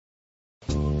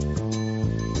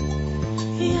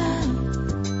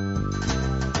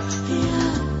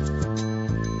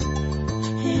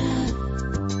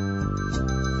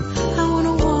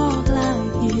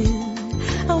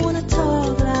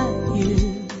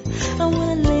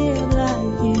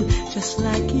just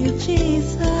like you,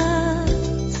 Jesus.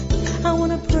 I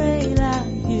wanna pray like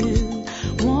you,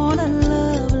 wanna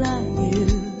love like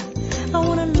you, I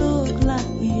wanna look like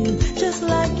you, just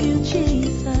like you,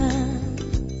 Jesus.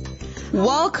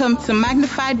 Welcome to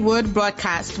Magnified Word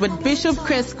Broadcast with Bishop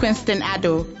Chris Quinston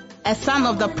Addo, a son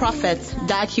of the prophet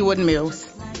Dag Heward-Mills.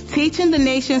 Teaching the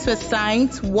nations with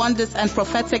signs, wonders, and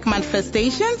prophetic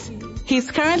manifestations, he is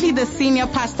currently the senior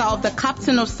pastor of the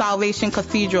Captain of Salvation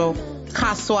Cathedral,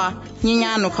 Kaswa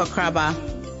Nyanyano Kokraba.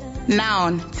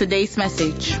 Now, today's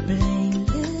message. To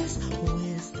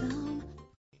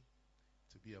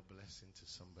be a blessing to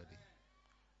somebody.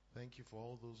 Thank you for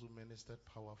all those who ministered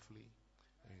powerfully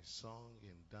in song,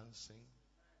 in dancing.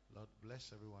 Lord,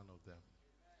 bless every one of them.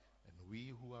 And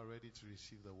we who are ready to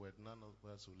receive the word, none of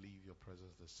us will leave your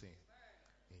presence the same.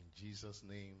 In Jesus'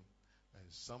 name. And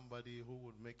somebody who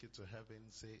would make it to heaven,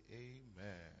 say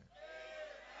amen.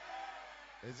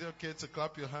 Is it okay to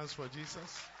clap your hands for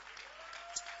Jesus?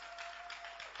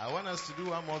 I want us to do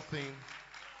one more thing.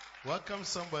 Welcome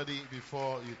somebody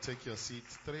before you take your seat.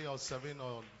 3 or 7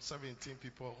 or 17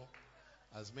 people,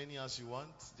 as many as you want,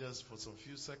 just for some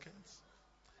few seconds.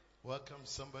 Welcome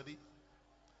somebody.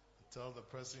 Tell the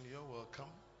person you're welcome.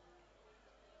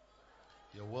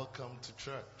 You're welcome to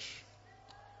church.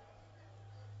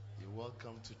 You're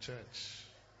welcome to church.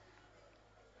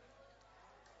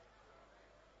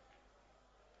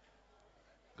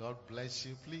 God bless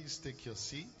you. Please take your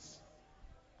seats.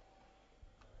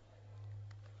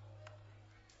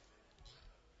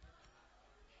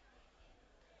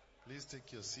 Please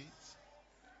take your seats.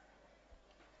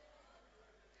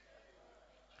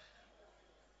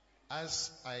 As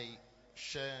I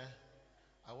share,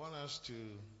 I want us to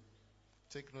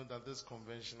take note that this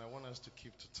convention, I want us to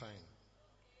keep to time.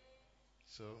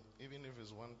 So even if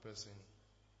it's one person,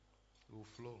 it will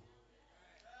flow.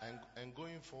 And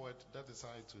going forward, that is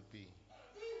how it would be.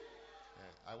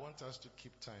 I want us to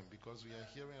keep time because we are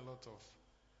hearing a lot of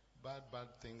bad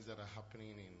things that are happening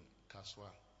in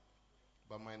Kaswa,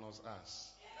 but minus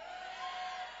us.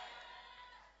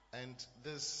 And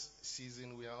this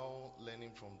season, we are all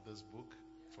learning from this book,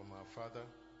 from our Father.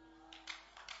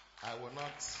 I will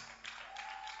not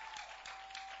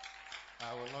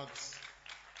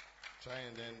try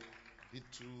and then be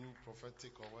too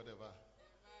prophetic or whatever.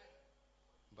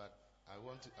 But I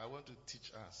want to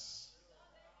teach us.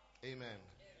 Amen.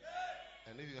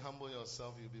 And if you humble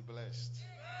yourself, you'll be blessed.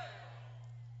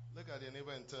 Look at your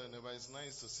neighbor and tell your neighbor, it's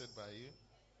nice to sit by you.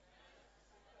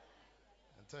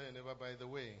 And tell your neighbor, by the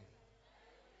way,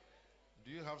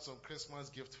 do you have some Christmas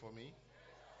gift for me?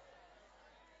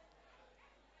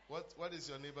 What is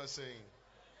your neighbor saying?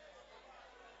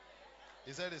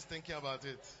 He said he's thinking about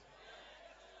it.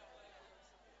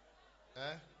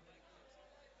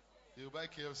 You buy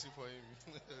KFC for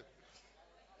him.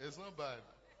 It's not bad.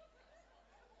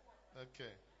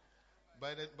 Okay.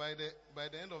 By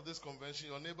the end of this convention,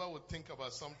 your neighbor will think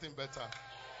about something better.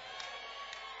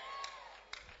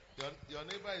 Your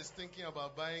neighbor is thinking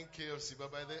about buying KFC,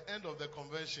 but by the end of the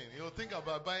convention, he will think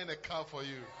about buying a car for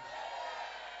you.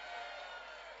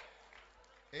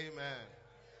 Amen.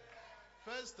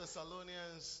 1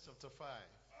 Thessalonians chapter 5.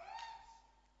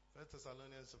 1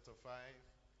 Thessalonians chapter 5.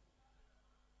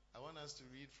 I want us to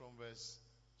read from verse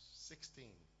 16.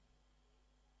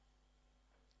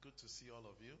 Good to see all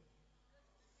of you.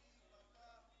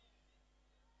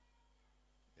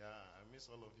 Yeah, I miss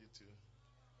all of you too.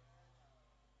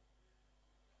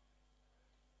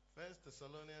 1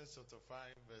 Thessalonians chapter 5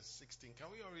 verse 16.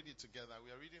 Can we all read it together?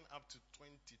 We are reading up to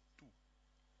 22.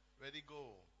 Ready,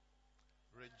 go.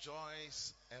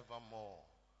 Rejoice evermore.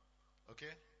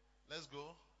 Okay? Let's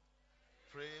go.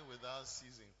 Pray without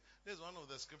ceasing. This is one of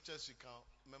the scriptures you can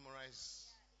memorize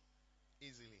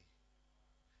easily.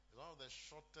 It's one of the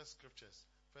shortest scriptures.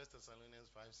 1 Thessalonians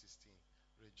 5:16.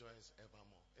 Rejoice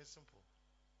evermore. It's simple.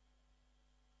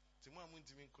 Timon won't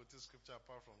even quote this scripture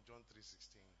apart from John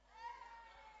 3:16.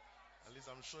 At least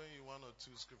I'm showing you 1 or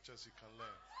 2 scriptures you can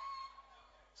learn.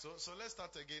 So let's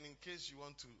start again in case you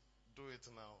want to do it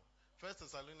now. 1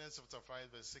 Thessalonians chapter 5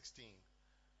 verse 16.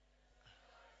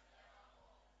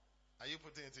 Are you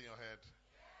putting it in your head?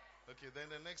 Okay, then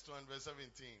the next one, verse 17.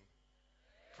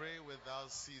 Pray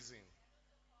without ceasing.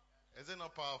 Is it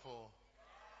not powerful?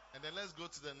 And then let's go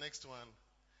to the next one.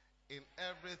 In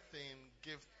everything,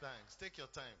 give thanks. Take your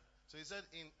time. So he said,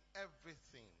 in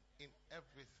everything.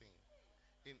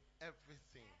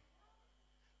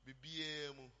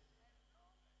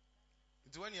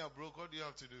 When you are broke, what do you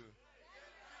have to do?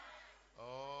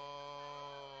 Oh.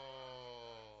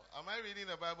 Am I reading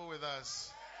the Bible with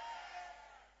us?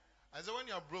 I said, when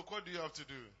you are broke, what do you have to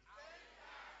do?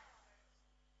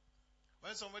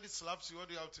 When somebody slaps you, what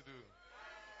do you have to do?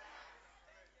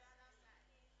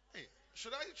 Hey,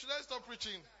 should I stop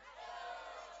preaching?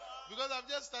 Because I've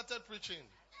just started preaching.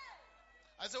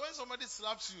 I said, when somebody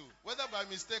slaps you, whether by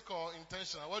mistake or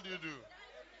intentional, what do you do?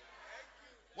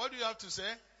 What do you have to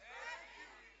say?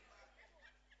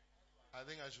 I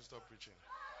think I should stop preaching.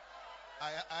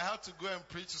 I have to go and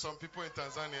preach to some people in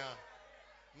Tanzania.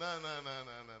 No.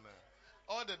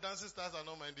 All the dancing stars are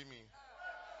not minding me.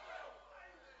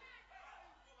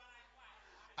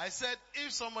 I said,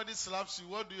 if somebody slaps you,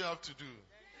 what do you have to do?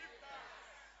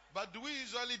 But do we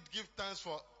usually give thanks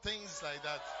for things like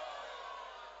that?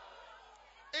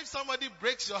 If somebody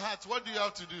breaks your heart, what do you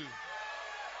have to do?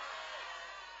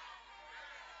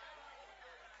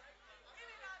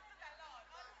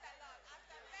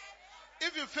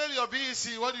 If you fail your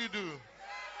BEC, what do you do?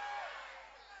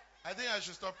 I think I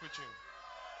should stop preaching.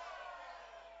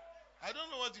 I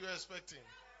don't know what you're expecting.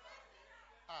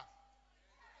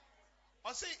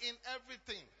 I say in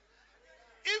everything.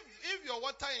 If your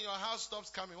water in your house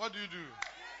stops coming, what do you do?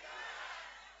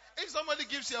 If somebody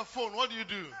gives you a phone, what do you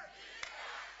do?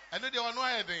 I know they were no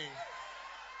heading.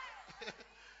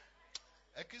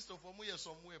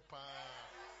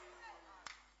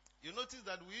 You notice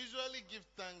that we usually give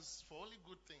thanks for only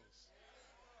good things.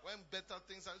 When better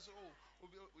things are, so,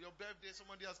 your birthday,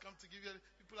 somebody has come to give you,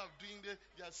 people are doing this,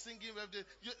 they are singing birthday.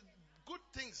 Good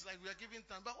things like we are giving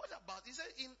thanks. But what about, he said,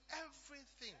 in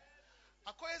everything.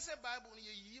 According to the Bible,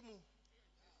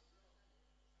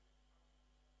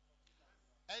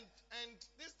 and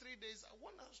these 3 days, I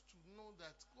want us to know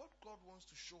that what God wants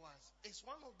to show us is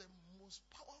one of the most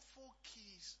powerful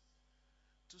keys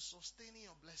to sustaining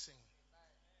your blessing.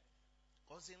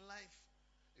 Because in life,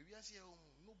 if you are here,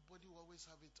 nobody will always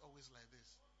have it always like this.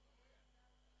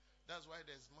 That's why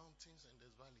there's mountains and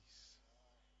there's valleys.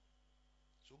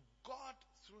 So God,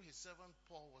 through his servant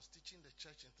Paul, was teaching the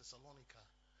church in Thessalonica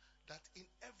that in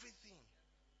everything,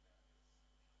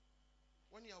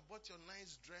 when you have bought your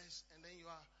nice dress and then you've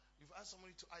asked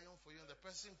somebody to iron for you and the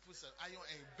person puts an iron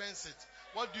and bends it,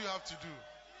 what do you have to do?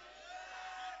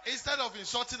 Instead of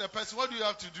insulting the person, what do you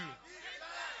have to do?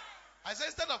 I said,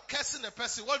 instead of cursing the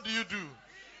person, what do you do?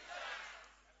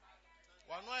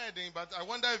 Well, I'm not heading, but I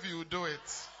wonder if you will do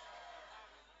it.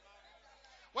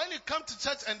 When you come to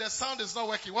church and the sound is not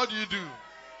working, what do you do?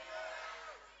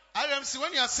 RMC,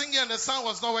 when you are singing and the sound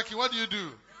was not working, what do you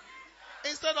do?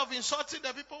 Instead of insulting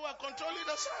the people who are controlling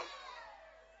the sound.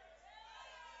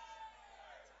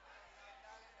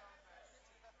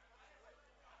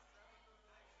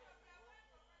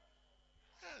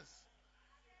 Yes.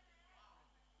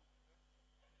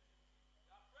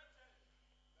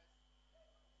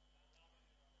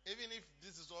 Even if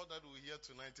this is all that we hear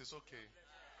tonight, it's okay.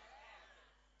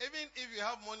 Even if you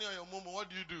have money on your momo, what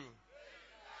do you do?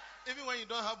 Even when you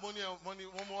don't have money on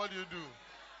momo, what do you do?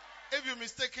 If you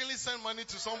mistakenly send money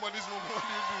to somebody's momo, what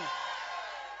do you do?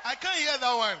 I can't hear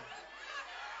that one.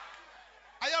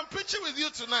 I am preaching with you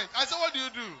tonight. I said, what do you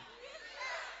do?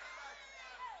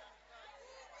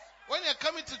 When you're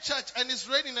coming to church and it's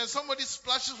raining and somebody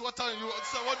splashes water on you,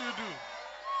 so what do you do?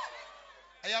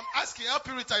 I am asking, help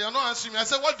you, Rita, you're not answering me. I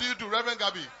said, what do you do, Reverend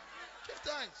Gabi? Give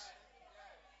thanks.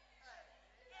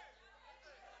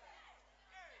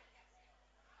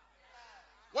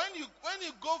 When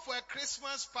you go for a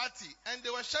Christmas party and they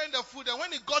were sharing the food and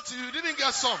when it got to you, you didn't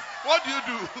get some, what do you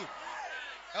do?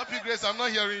 Help you, Grace, I'm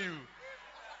not hearing you.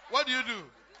 What do you do?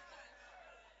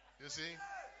 You see,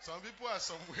 some people are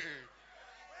somewhere.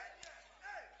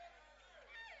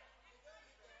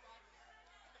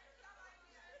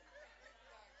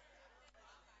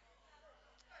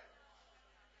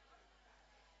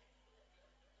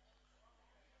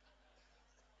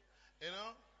 You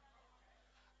know,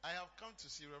 I have come to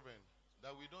see, Reverend,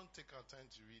 that we don't take our time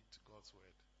to read God's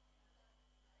word.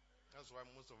 That's why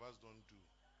most of us don't do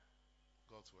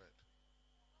God's word.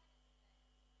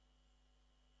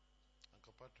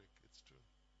 Uncle Patrick, it's true.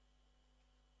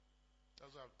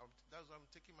 That's why I'm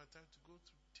taking my time to go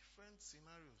through different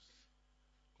scenarios.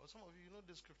 Because some of you know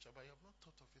the scripture, but you have not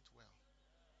thought of it well.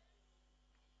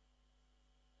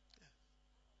 Yeah.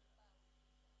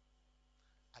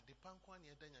 Adipankwa ni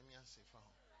edanya mi asefa.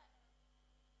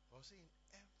 I was saying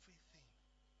everything.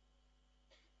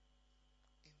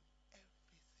 In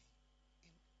everything.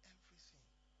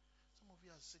 Some of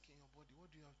you are sick in your body. What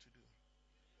do you have to do?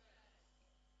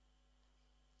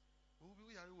 What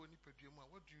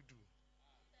do you do?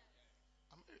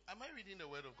 Am I reading the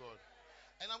word of God?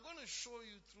 And I'm going to show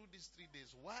you through these 3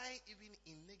 days why even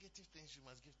in negative things you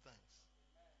must give thanks.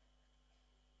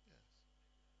 Yes.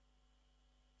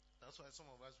 That's why some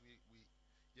of us, we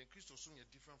in Christ are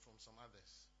different from some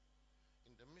others.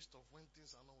 in the midst of when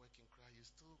things are not working, cry, you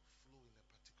still flow in a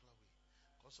particular way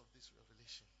because of this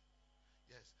revelation.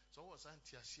 Yes. So what was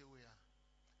Auntie Asiewea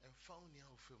and found near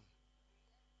film.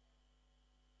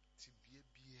 Tibia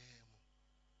BM.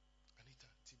 Anita,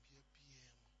 Tibia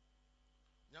BM.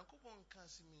 Yankobon can't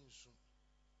see me soon.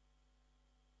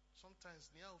 Sometimes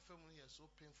near family is so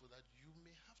painful that you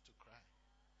may have to cry.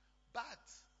 But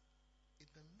in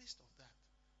the midst of that,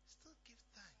 still give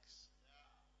thanks.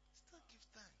 Still give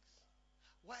thanks.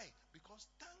 Why? Because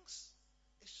thanks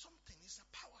is something, it's a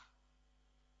power.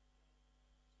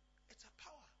 It's a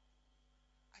power.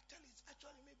 I tell you, it's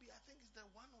actually maybe I think it's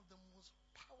one of the most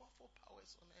powerful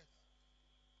powers on earth.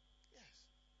 Yes.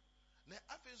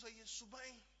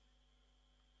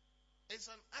 It's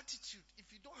an attitude. If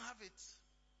you don't have it,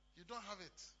 you don't have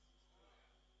it.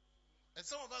 And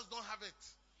some of us don't have it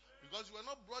because you were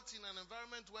not brought in an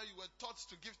environment where you were taught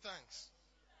to give thanks.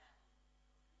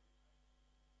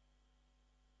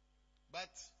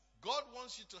 But God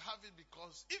wants you to have it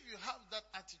because if you have that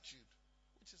attitude,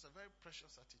 which is a very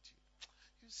precious attitude,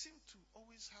 you seem to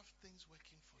always have things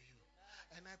working for you.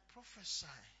 And I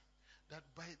prophesy that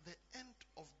by the end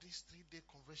of this 3-day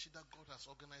convention that God has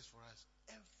organized for us,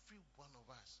 every one of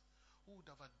us who would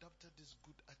have adopted this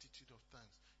good attitude of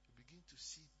thanks, you begin to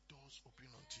see doors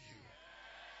open unto you.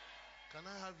 Can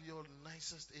I have your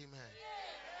nicest amen?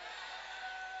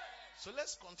 So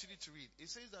let's continue to read. It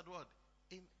says that what?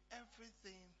 In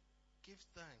everything give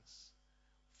thanks,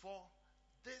 for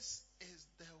this is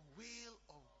the will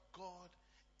of God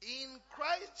in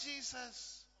Christ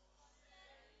Jesus.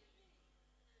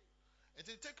 And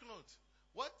to take note,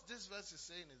 what this verse is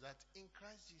saying is that in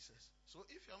Christ Jesus. So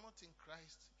if you are not in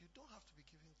Christ, you don't have to be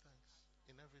giving thanks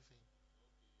in everything.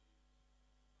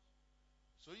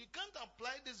 So you can't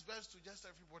apply this verse to just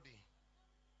everybody.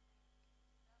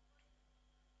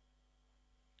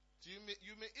 So you may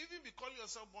even be calling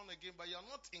yourself born again, but you are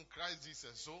not in Christ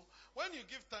Jesus. So when you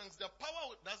give thanks, the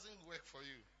power doesn't work for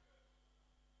you.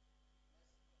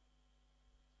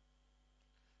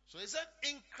 So he said,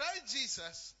 in Christ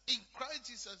Jesus,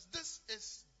 this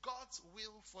is God's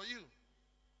will for you.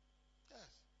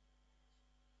 Yes.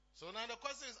 So now the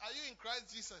question is, are you in Christ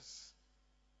Jesus?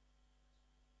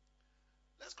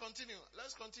 Let's continue.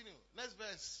 Next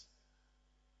verse.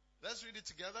 Let's read it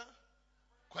together.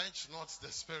 Quench not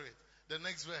the spirit. The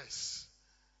next verse.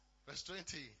 Verse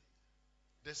 20.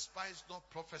 Despise not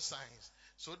prophesying.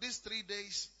 So these 3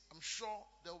 days, I'm sure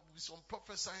there will be some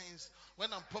prophesying.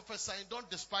 When I'm prophesying, don't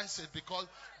despise it, because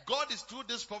God is through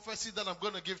this prophecy that I'm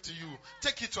going to give to you.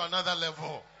 Take it to another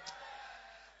level.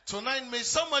 Tonight, may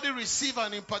somebody receive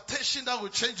an impartation that will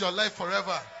change your life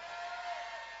forever.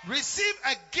 Receive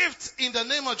a gift in the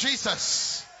name of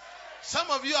Jesus. Some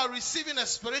of you are receiving a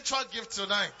spiritual gift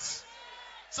tonight.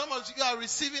 Some of you are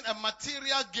receiving a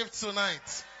material gift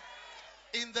tonight.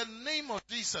 In the name of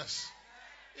Jesus.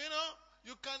 You know,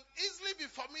 you can easily be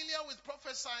familiar with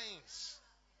prophesying.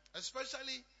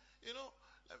 Especially, you know,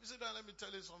 let me sit down, let me tell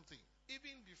you something.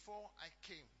 Even before I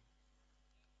came,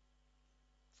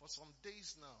 for some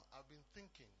days now, I've been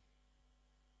thinking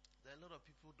that a lot of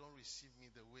people don't receive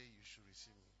me the way you should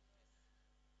receive me.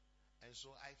 And so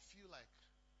I feel like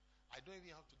I don't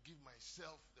even have to give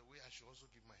myself the way I should also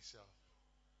give myself.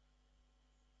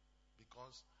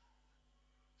 Because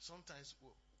sometimes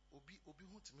obi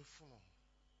hunt me phone,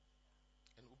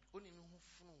 and only me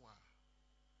phone,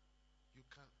 you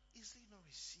can easily not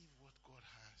receive what God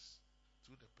has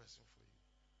through the person for you,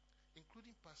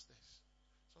 including pastors.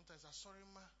 Sometimes I sorry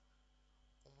ma,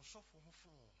 almost for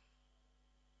phone.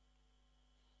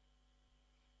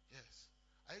 Yes,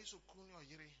 I used to kunyo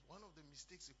yiri. One of the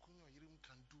mistakes a kunyo yiri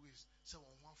can do is say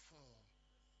on one phone.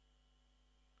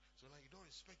 So now you don't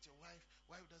respect your wife.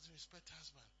 Wife doesn't respect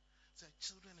husband. Say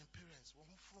children and parents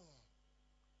one phone.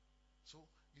 So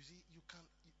you see, you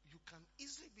can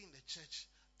easily be in the church,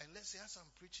 and let's say as I'm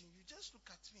preaching, you just look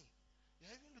at me.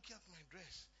 You're even looking at my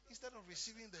dress instead of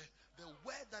receiving the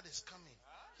word that is coming.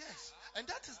 Yes, and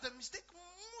that is the mistake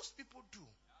most people do.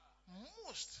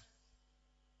 Most.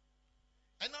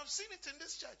 And I've seen it in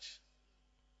this church.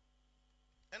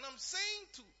 And I'm saying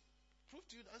to prove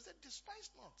to you, I said, despise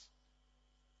not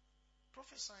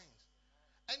prophesying.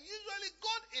 And usually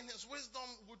God in his wisdom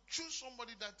would choose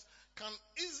somebody that can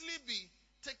easily be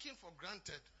taken for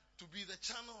granted to be the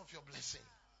channel of your blessing.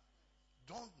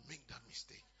 Don't make that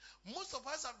mistake. Most of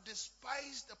us have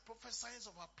despised the prophesying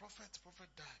of our prophet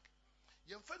Dag.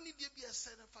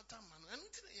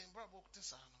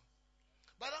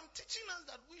 But I'm teaching us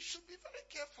that we should be very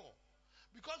careful,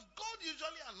 because God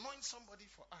usually anoints somebody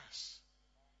for us.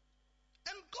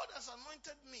 And God has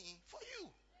anointed me for you.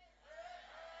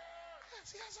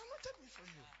 Yes, he has anointed me for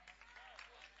you.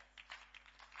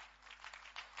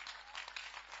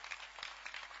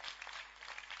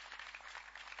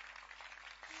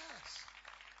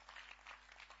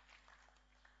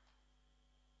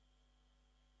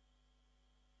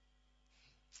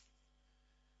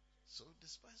 So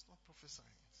despise not prophesying.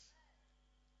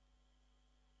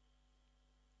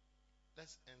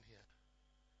 Let's end here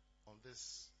on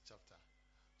this chapter.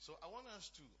 So I want us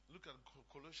to look at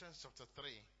Colossians chapter 3,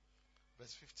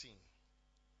 verse 15.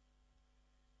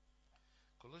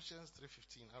 Colossians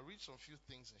 3:15. I'll read some few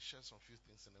things and share some few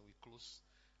things, and then we close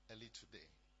early today.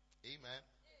 Amen.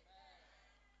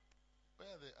 Where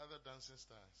are the other dancing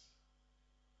stars?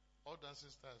 All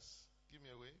dancing stars, give me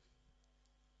a wave.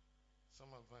 Some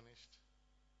have vanished.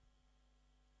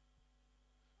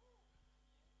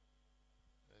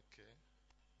 Okay.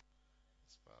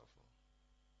 It's powerful.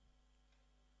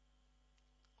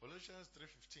 Colossians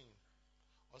 3:15.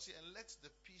 Or see, and let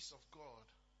the peace of God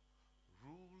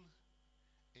rule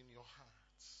in your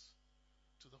hearts,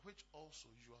 to the which also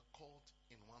you are called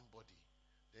in one body.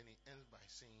 Then he ends by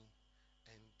saying,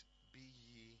 and be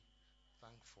ye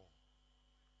thankful.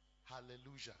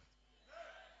 Hallelujah.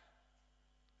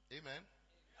 Amen.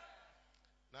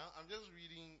 Now I'm just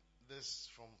reading this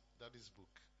from Daddy's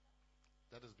book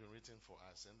that has been written for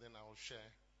us, and then I'll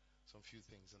share some few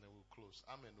things, and then we'll close.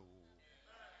 Amen.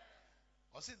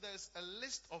 I see there's a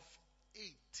list of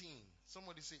 18.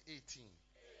 Somebody say 18.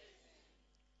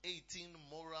 18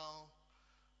 moral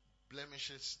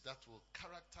blemishes that will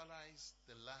characterize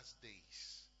the last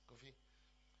days. Kofi,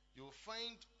 you'll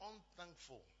find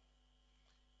unthankful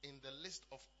in the list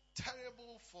of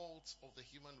terrible faults of the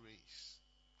human race.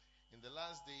 In the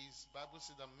last days, Bible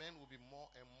says that men will be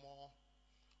more and more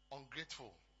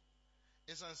ungrateful.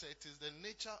 It is the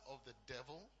nature of the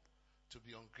devil to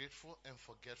be ungrateful and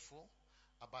forgetful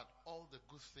about all the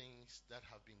good things that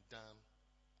have been done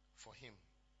for him.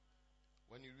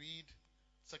 When you read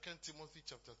 2 Timothy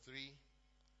chapter 3,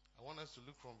 I want us to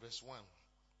look from verse 1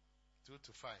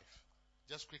 to 5.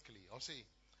 Just quickly, I'll say,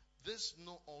 this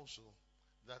know also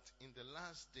that in the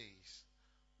last days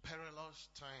perilous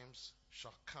times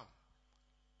shall come.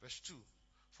 Verse 2,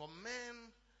 for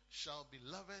men shall be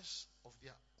lovers of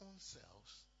their own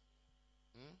selves,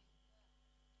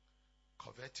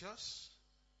 covetous,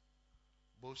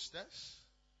 boasters,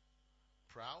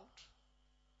 proud,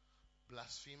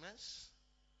 blasphemers,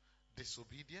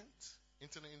 disobedient. In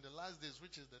the last days,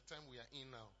 which is the time we are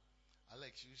in now,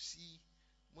 Alex, you see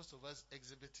most of us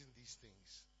exhibiting these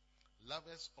things.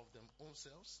 Lovers of them own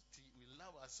selves. We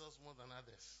love ourselves more than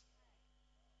others.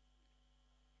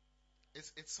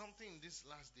 It's something in these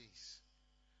last days.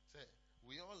 Say,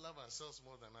 we all love ourselves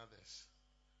more than others.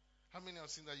 How many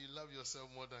have seen that you love yourself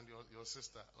more than your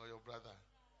sister or your brother?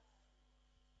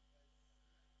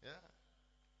 Yeah?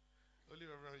 Only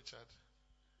Reverend Richard.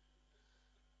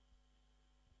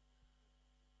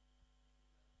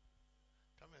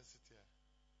 Come and sit here.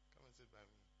 Come and sit by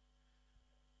me.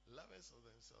 Lovers of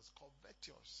themselves,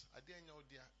 covetous. I didn't know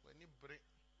dear when you break.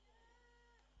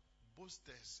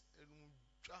 Boasters,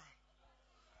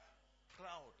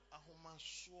 proud,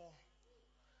 ahomaso,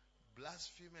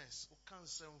 blasphemous,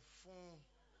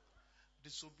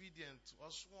 disobedient,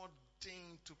 was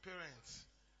thing to parents,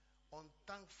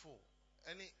 unthankful.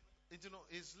 And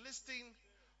it's listing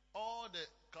all the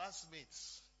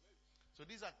classmates. So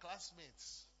these are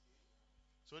classmates.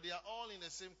 So they are all in the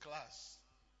same class.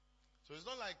 So it's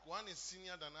not like one is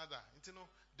senior than other.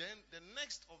 Then the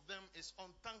next of them is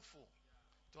unthankful.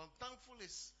 The unthankful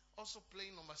is also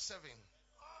playing number 7.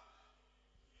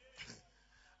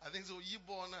 I think so.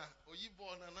 Oyibona,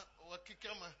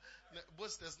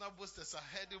 boasters, not boasters, are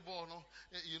heady born,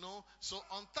 So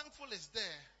unthankful is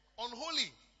there.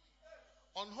 Unholy.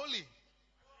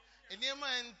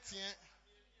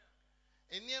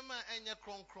 Enyema enya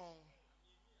kron.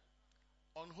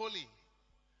 Unholy.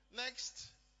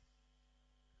 Next,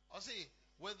 I'll say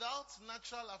without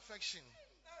natural affection.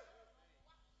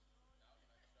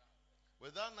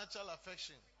 Without natural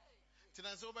affection.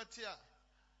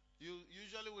 You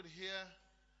usually would hear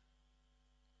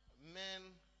men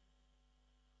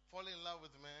fall in love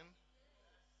with men.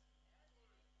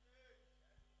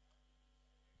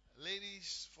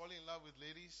 Ladies fall in love with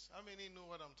ladies. How many know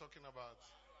what I'm talking about?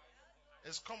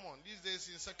 It's common these days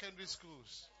in secondary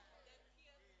schools.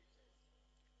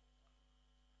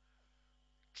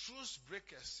 Truce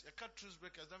breakers. You cut truce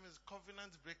breakers. That means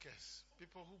covenant breakers.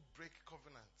 People who break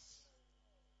covenants.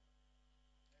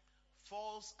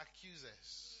 False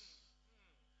accusers.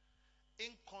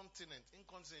 Incontinent.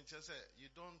 Incontinent just say you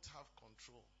don't have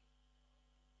control.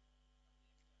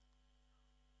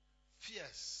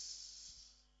 Fierce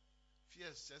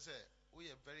just say we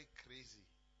are very crazy.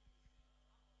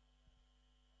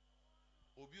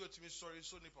 Obi otimi sorry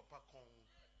so ni papa kon.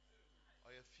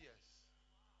 Or you're fierce.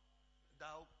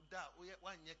 That we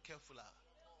one you careful.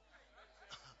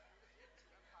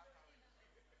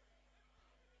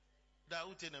 That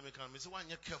would take me come. Miss one,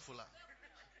 you're careful.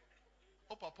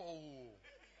 Oh, papa, oh,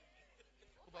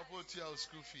 papa, to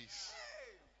school fees.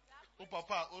 Oh,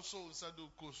 papa, also, Sadu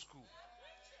go school.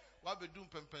 What be doing,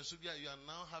 Pennsylvania? You are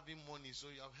now having money, so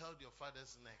you have held your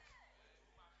father's neck.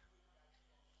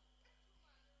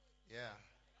 Yeah,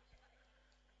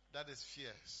 that is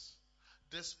fierce.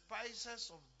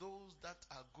 Despisers of those that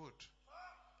are good.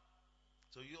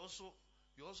 So you also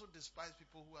despise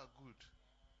people who are good.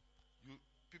 You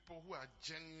people who are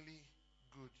genuinely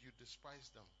good, you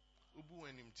despise them. Ubu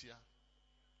enimtia.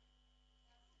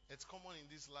 It's common in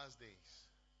these last days.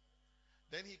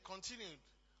 Then he continued.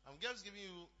 I'm just giving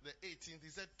you the 18th. He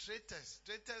said traitors.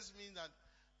 Traitors mean that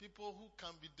people who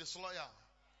can be disloyal.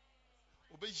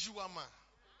 Obejuama.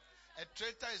 A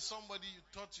traitor is somebody you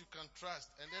thought you can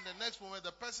trust, and then the next moment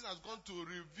the person has gone to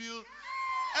reveal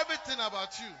everything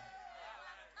about you,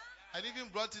 and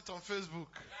even brought it on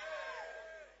Facebook.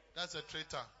 That's a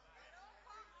traitor.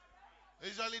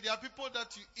 Usually there are people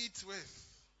that you eat with.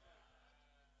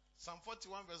 Psalm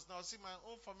 41 verse now. See my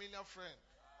own familiar friend.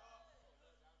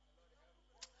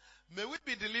 May we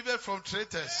be delivered from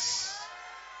traitors.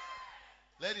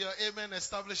 Let your amen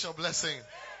establish your blessing.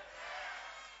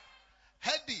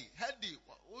 Heady.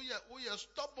 We are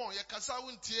stubborn.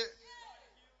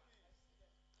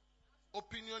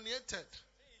 Opinionated.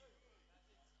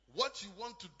 What you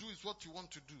want to do is what you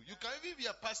want to do. You can even be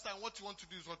a pastor and what you want to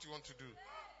do is what you want to do.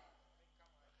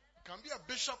 You can be a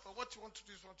bishop and what you want to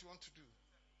do is what you want to do.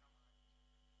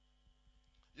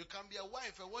 You can be a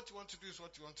wife and what you want to do is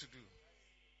what you want to do.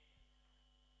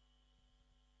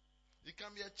 You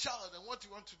can be a child and what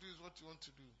you want to do is what you want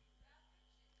to do.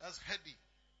 That's heady.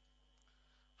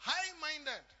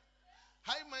 High-minded.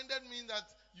 High-minded means that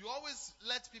you always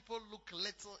let people look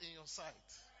little in your sight.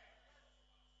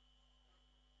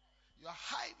 You are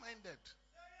high-minded.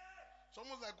 It's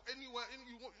almost like anywhere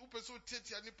you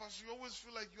always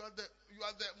feel like you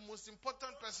are the most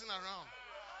important person around.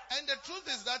 And the truth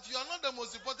is that you are not the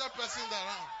most important person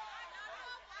around.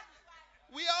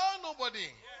 We are all nobody.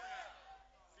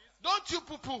 Don't you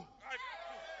poo-poo?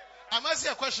 I'm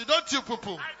asking a question. Don't you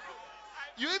poo-poo?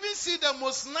 You even see the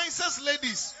most nicest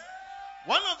ladies.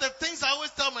 One of the things I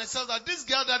always tell myself that this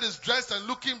girl that is dressed and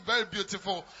looking very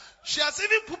beautiful, she has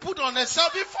even poo-pooed on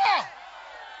herself before.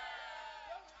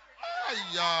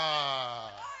 Yeah.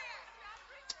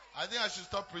 I think I should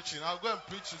stop preaching. I'll go and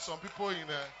preach to some people in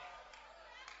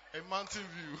a Mountain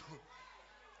View.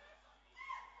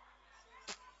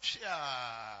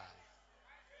 Yeah.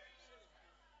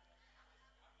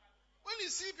 When you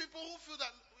see people who feel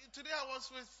that, today I was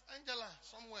with Angela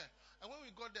somewhere, and when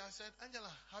we got there, I said,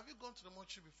 Angela, have you gone to the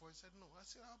mortuary before? He said, no. I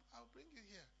said, I'll bring you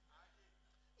here.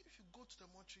 If you go to the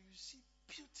mortuary, you see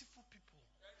beautiful people,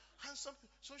 handsome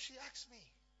people. So she asked me,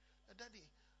 Daddy,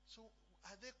 so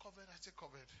are they covered? I said,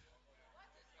 covered.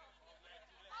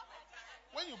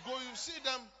 When you go, you see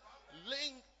them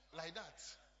laying like that.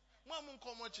 Mom won't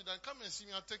come much, then come and see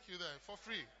me, I'll take you there for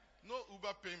free. No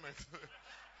Uber payment.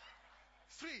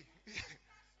 Free.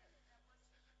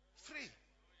 Free.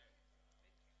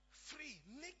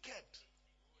 Naked.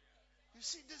 You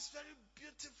see this very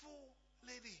beautiful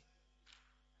lady.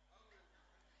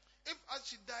 If as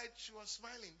she died, she was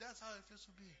smiling, that's how it feels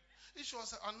to be. If she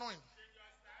was annoying.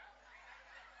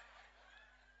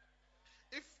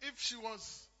 If she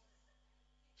was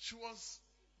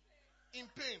in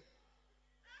pain.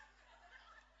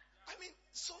 I mean,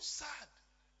 so sad.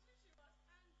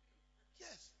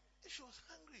 Yes, if she was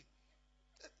hungry.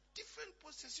 Different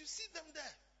postures, you see them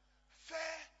there.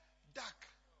 Fair, dark.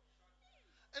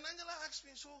 And Angela asked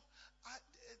me, so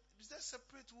is there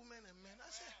separate women and men? I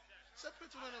said,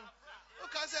 separate women and men.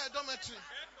 Okay, I said dormitory.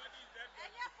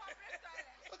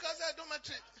 Okay, I said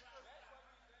dormitory.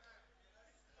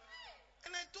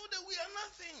 And I told her we are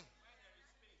nothing.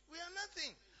 We are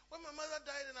nothing. When my mother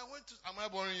died and I went to... Am I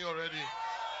boring you already?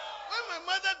 When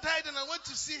my mother died and I went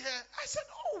to see her, I said,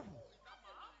 oh.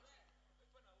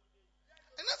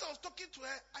 And as I was talking to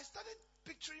her, I started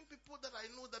picturing people that I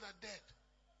know that are dead.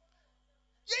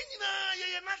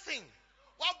 You're nothing.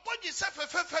 Well, body yourself a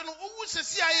fair no who say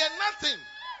I am nothing.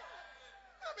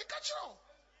 I mean, catch you.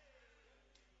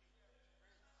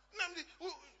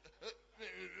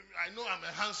 I know I'm a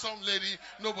handsome lady.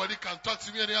 Nobody can talk to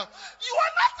me anyhow. You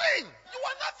are nothing. You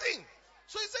are nothing.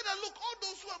 So he said that look, all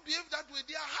those who behave that way,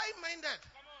 they are high-minded.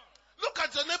 Look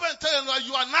at your neighbor and tell him that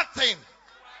you are nothing.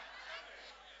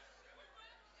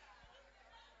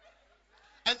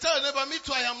 And tell your neighbor, me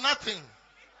too, I am nothing.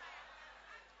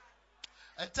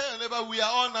 And tell your neighbor, we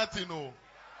are all nothing. Oh.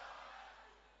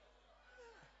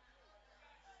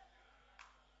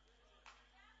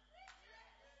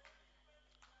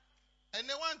 And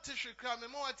they want to share me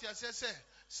more what you say.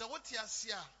 So what you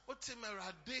see, what you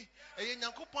merade, and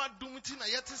Yankopa Dumiti na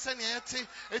yeti seni yeti.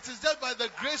 It is just by the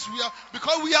grace we are,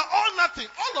 because we are all nothing.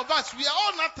 All of us, we are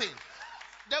all nothing.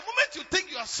 The moment you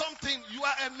think you are something, you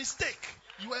are a mistake.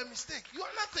 You are a mistake. You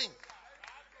are nothing.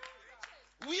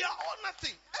 We are all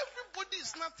nothing. Everybody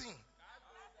is nothing.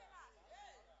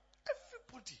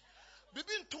 Everybody. We've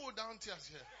been told down here.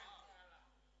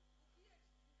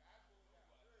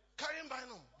 Karen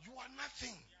Bynum, you are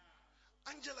nothing.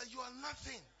 Angela, you are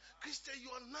nothing. Christian, you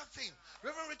are nothing.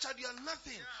 Reverend Richard, you are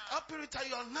nothing. Alperita,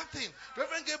 you are nothing.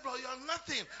 Reverend Gabriel, you are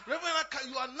nothing. Reverend Aka,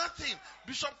 you are nothing.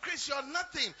 Bishop Chris, you are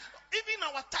nothing. Even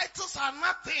our titles are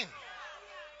nothing.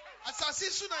 As I see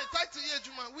soon, I title here,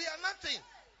 Juma, we are nothing.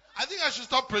 I think I should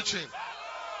stop preaching.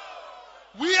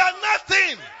 We are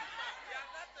nothing.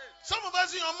 Some of us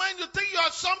in your mind, you think you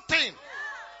are something.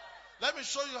 Let me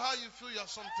show you how you feel you are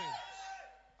something.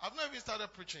 I've not even started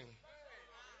preaching.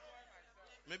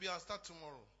 Maybe I'll start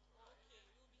tomorrow.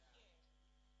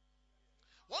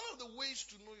 One of the ways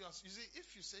to know you see,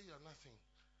 if you say you're nothing,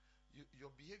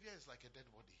 your behavior is like a dead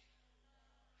body.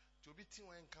 Because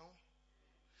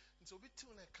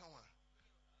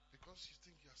you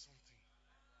think you are something.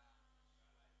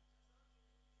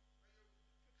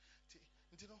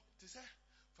 You know, to say,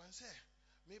 Fancy,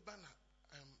 maybe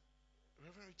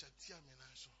Reverend Richard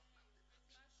Tiamenaso.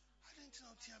 I didn't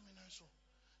know Tiamenaso.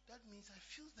 That means I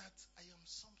feel that I am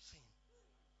something.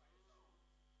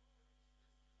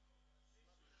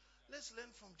 Let's learn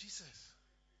from Jesus.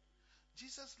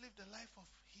 Jesus lived the life of,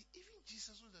 even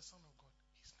Jesus was the Son of God.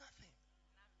 He's nothing.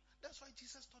 That's why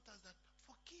Jesus taught us that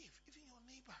forgive even your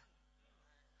neighbor.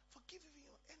 Forgive even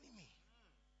your enemy.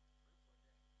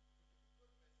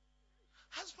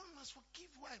 Husband must forgive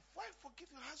wife. Wife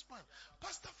forgive your husband.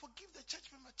 Pastor forgive the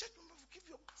church member. Church member forgive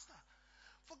your pastor.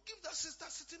 Forgive that sister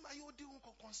sitting by you.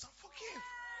 Forgive.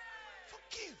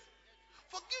 Forgive.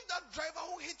 Forgive that driver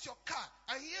who hit your car.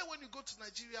 I hear when you go to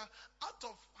Nigeria, out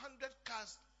of 100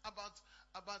 cars,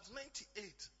 about 98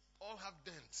 all have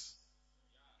dents.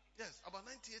 Yes, about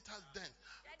 98 has dents.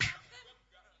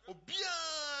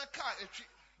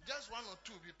 Just one or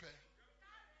two repair.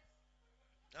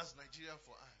 That's Nigeria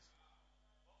for us.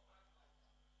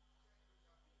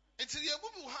 It's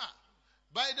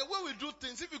by the way we do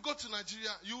things, if you go to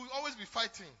Nigeria, you will always be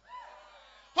fighting.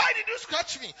 Why did you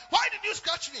scratch me? Why did you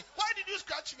scratch me? Why did you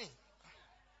scratch me?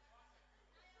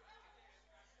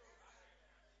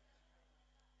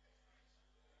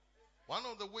 One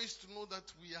of the ways to know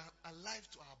that we are alive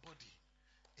to our body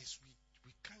is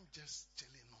we can't just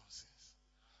jelly nonsense.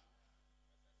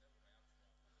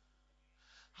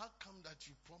 How come that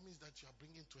you promise that you are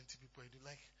bringing 20 people and you're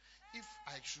like, if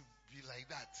I should be like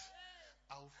that,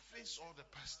 I'll face all the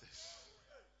pastors.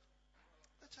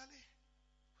 Actually,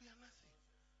 we are nothing.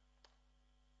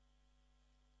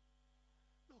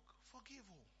 Look, forgive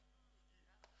all.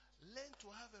 Learn to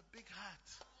have a big heart.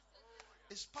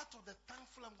 It's part of the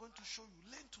thankful I'm going to show you.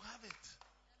 Learn to have it.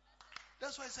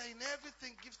 That's why I say in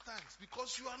everything give thanks,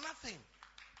 because you are nothing.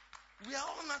 We are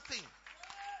all nothing.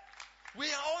 We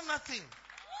are all nothing.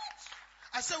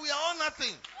 I said we are all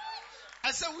nothing.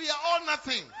 I said we are all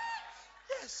nothing.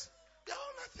 Yes, we are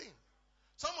all nothing.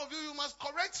 Some of you must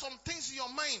correct some things in your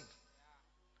mind.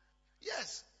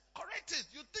 Yes, correct it.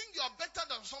 You think you are better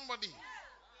than somebody.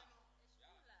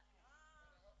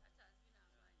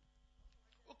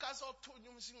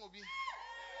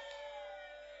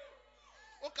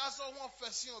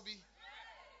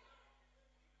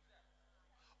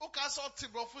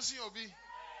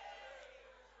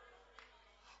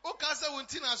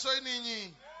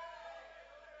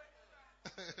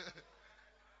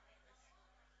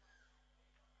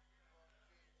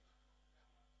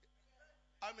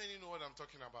 How many know what I'm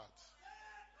talking about?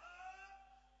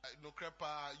 No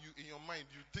crepa, you in your mind,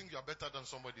 you think you are better than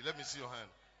somebody. Let me see your hand.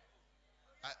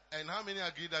 And how many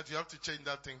agree that you have to change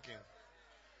that thinking?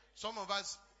 Some of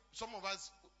us,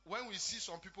 when we see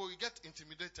some people, we get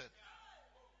intimidated.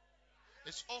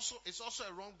 It's also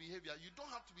a wrong behavior. You don't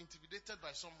have to be intimidated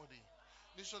by somebody.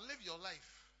 You should live your life.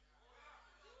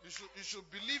 You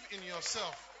should believe in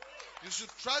yourself. You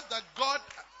should trust that God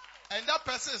and that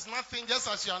person is nothing, just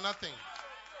as you are nothing.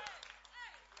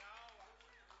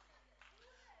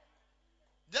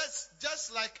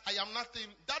 Just like I am nothing,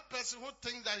 that person who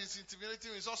thinks that he's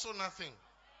intimidating is also nothing.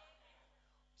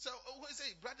 So we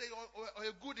say, brother,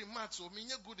 you're good in maths, or me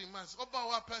good in maths. About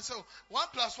one person, 1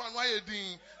 + 1, why are you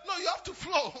doing? No, you have to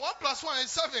flow. 1 + 1 is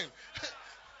 7.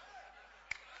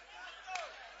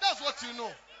 That's what you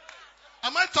know.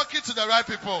 Am I talking to the right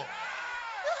people?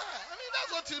 Yeah, I mean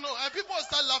that's what you know. And people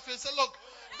start laughing and say, look,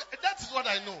 that is what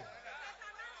I know.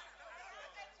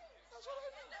 That's what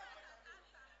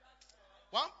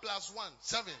 1 plus 1,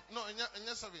 7. No, and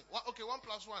 7. Okay, 1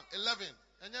 plus 1, 11.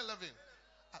 And 11.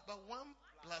 But 1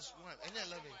 plus 1, and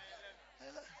 11.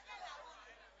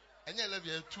 And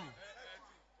 11, 2.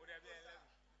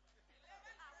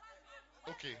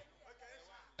 Okay.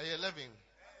 11,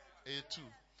 2.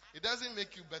 It doesn't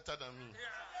make you better than me.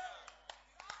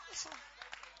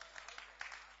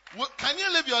 Can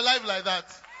you live your life like that?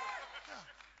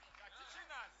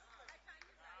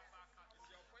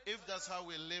 If that's how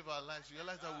we live our lives, you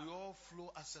realize that we all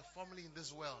flow as a family in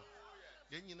this world.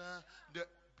 Then the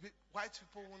white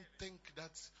people won't think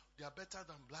that they are better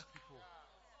than black people.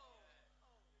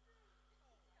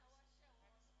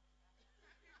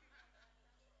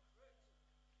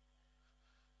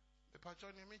 The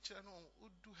patron you make no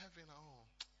would do heaven all.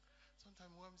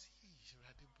 Sometimes we say,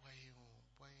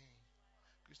 boy.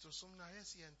 Christosum na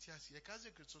yes and tias ye kaze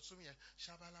Christosum ye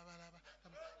shabalabalaba.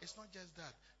 It's not just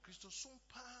that. Christosum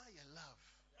pa ye love.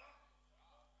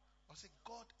 I say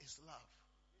God is love.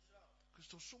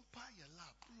 Christosum pa ye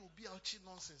love. You will be out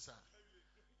nonsense.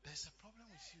 There's a problem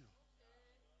with you.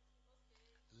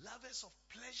 Lovers of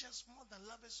pleasures more than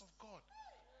lovers of God.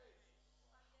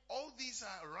 All these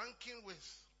are ranking with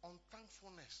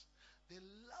unthankfulness. They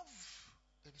love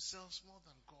themselves more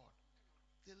than God.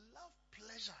 They love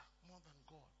pleasure more than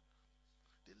God.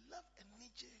 They love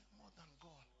energy more than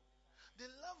God. They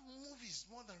love movies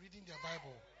more than reading their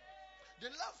Bible. They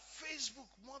love Facebook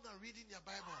more than reading their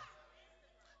Bible.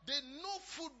 They know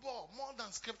football more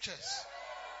than scriptures.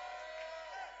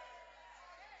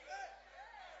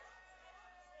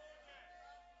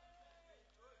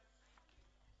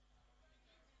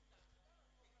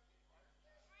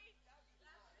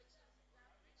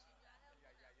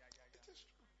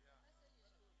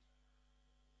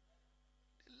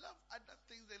 They love other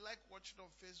things they like watching on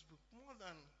Facebook more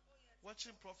than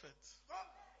watching prophets.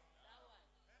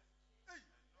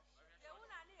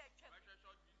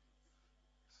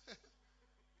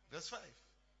 Verse 5.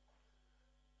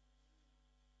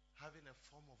 Having a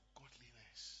form of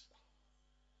godliness,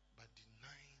 but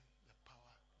denying the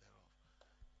power thereof.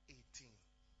 18.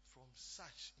 From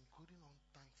such, including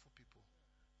unthankful people,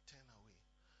 turn away.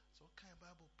 So, kind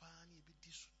Bible pan, you be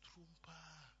this trumpa.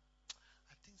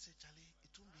 I think, say, Charlie,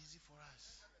 it won't be easy for us.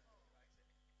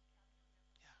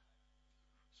 Yeah.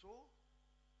 So,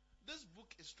 this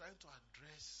book is trying to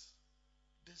address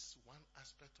this one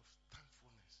aspect of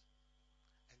thankfulness.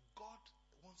 And God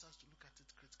wants us to look at it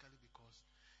critically because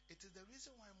it is the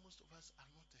reason why most of us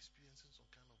are not experiencing some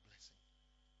kind of blessing.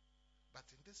 But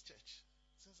in this church,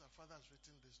 since our Father has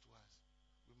written this to us,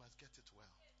 we must get it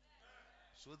well.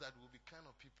 So that we'll be kind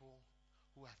of people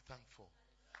who are thankful.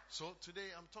 So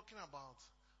today I'm talking about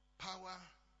power,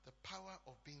 the power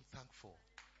of being thankful.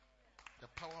 The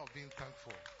power of being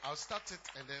thankful. I'll start it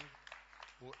and then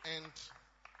we'll end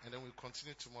and then we'll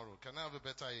continue tomorrow. Can I have a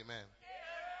better amen?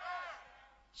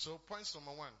 So points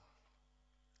number 1.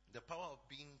 The power of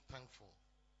being thankful.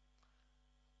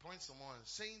 Point number 1.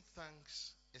 Saying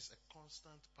thanks is a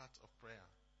constant part of prayer.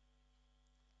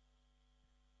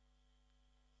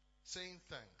 Saying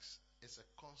thanks is a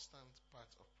constant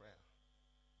part of prayer.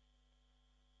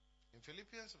 In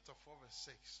Philippians chapter 4 verse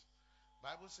 6,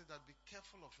 Bible says that be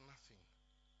careful of nothing,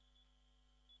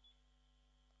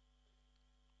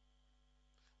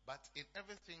 but in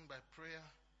everything by prayer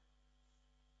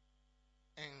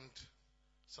and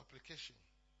supplication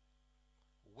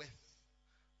with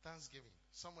thanksgiving.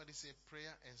 Somebody say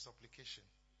prayer and supplication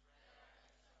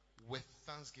with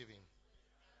thanksgiving.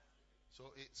 So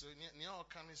near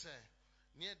can we say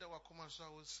near the wakuma so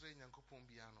I was saying Yankopon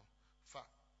Biano fa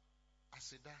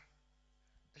asida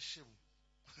eshim.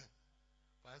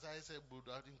 As I say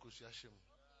Buddha in Kusiashim.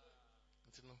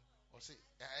 Or say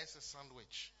I say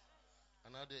sandwich.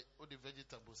 And now all the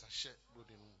vegetables are shared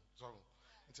sorry.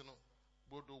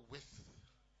 Bodo with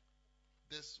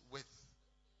this with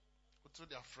to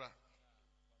the afra.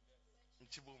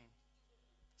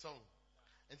 So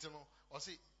or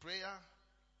say prayer,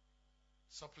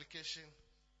 supplication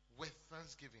with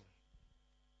thanksgiving.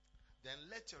 Then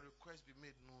let your request be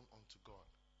made known unto God.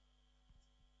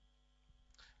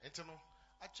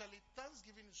 Actually,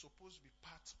 thanksgiving is supposed to be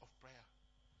part of prayer.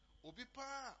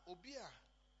 Obia.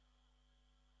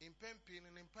 In Pempin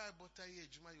and Empire Botaye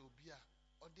Juma Obia,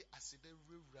 or the Aside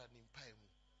River in Paimu.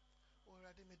 Or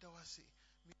Radimedawasi.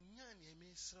 Minyani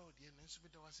may sell the and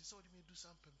Subidawasi, so they may do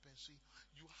some pempensy.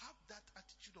 You have that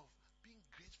attitude of being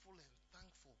grateful and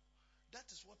thankful. That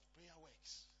is what prayer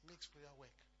works, makes prayer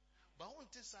work. But on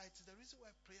this side, the reason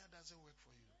why prayer doesn't work for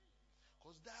you.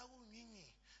 Because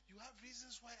you have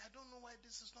reasons why I don't know why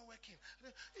this is not working.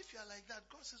 If you are like that,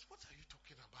 God says, what are you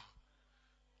talking about?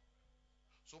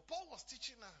 So Paul was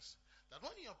teaching us That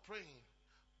when you're praying,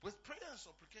 with prayer and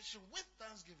supplication, with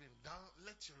thanksgiving,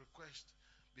 let your request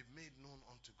be made known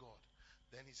unto God.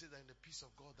 Then he said that in the peace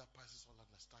of God that passes all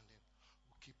understanding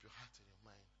will keep your heart and your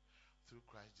mind through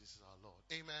Christ Jesus our Lord.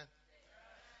 Amen.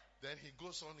 Then he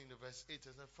goes on in the verse 8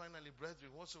 and says, finally, brethren,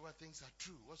 whatsoever things are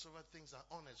true, whatsoever things are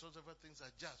honest, whatsoever things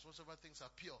are just, whatsoever things are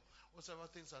pure, whatsoever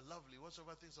things are lovely,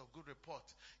 whatsoever things of good report,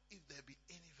 if there be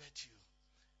any virtue,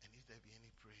 and if there be any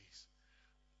praise,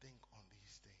 think on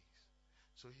these things.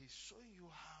 So he's showing you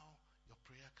how your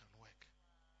prayer can work.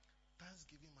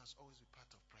 Thanksgiving must always be part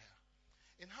of prayer.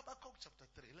 In Habakkuk chapter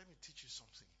 3, let me teach you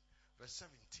something. Verse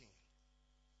 17.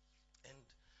 And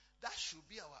that should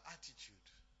be our attitude.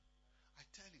 I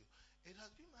tell you, it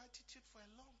has been my attitude for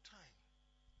a long time.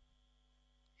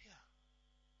 Yeah.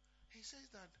 He says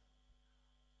that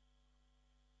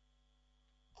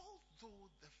although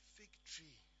the fig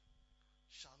tree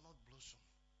shall not blossom,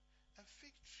 a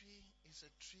fig tree is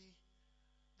a tree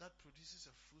that produces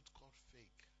a fruit called fig.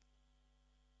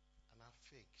 And are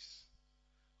figs.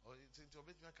 Or it's into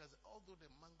although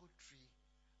the mango tree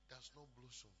does not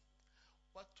blossom,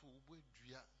 what will we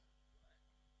do?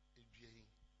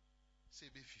 Say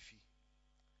fifi.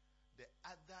 The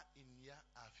other in here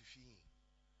are fifi.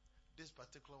 This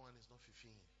particular one is not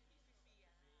fifi.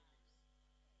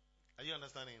 Are you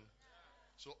understanding?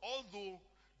 So although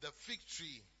the fig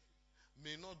tree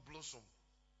may not blossom,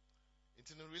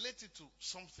 it's related to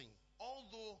something.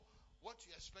 Although what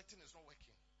you're expecting is not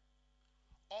working.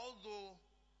 Although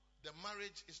the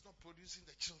marriage is not producing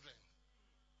the children.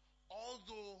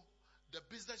 Although the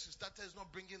business you started is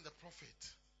not bringing the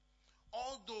profit.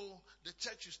 Although the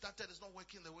church you started is not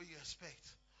working the way you expect.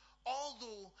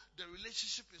 Although the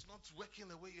relationship is not working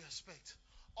the way you expect.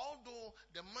 Although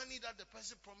the money that the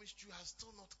person promised you has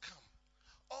still not come.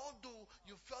 Although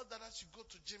you felt that as you go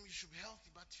to gym you should be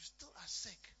healthy, but you still are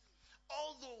sick.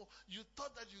 Although you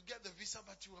thought that you get the visa,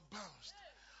 but you were bounced.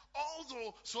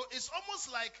 Although, so it's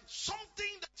almost like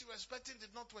something that you were expecting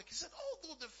did not work. He said,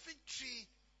 although the fig tree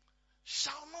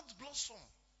shall not blossom,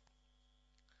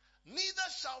 neither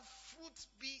shall fruit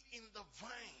be in the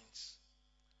vines,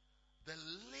 the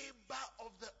labor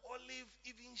of the olive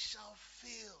even shall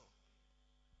fail.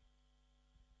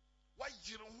 Why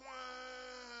you don't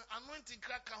want anointing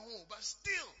cracker home, but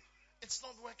still it's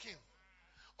not working.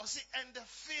 Or say, and the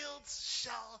fields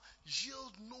shall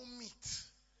yield no meat.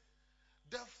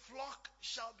 The flock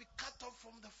shall be cut off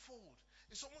from the fold.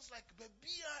 It's almost like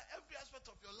every aspect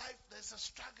of your life there's a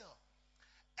struggle.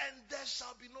 And there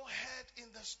shall be no head in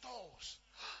the stalls.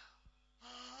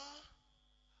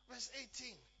 Verse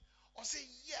 18. Or say,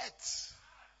 yet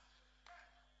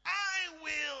I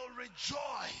will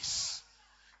rejoice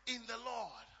in the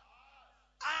Lord.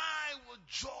 I will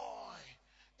joy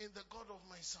in the God of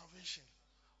my salvation.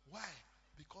 Why?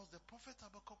 Because the prophet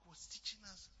Habakkuk was teaching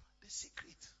us the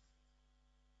secret.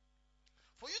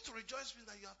 For you to rejoice means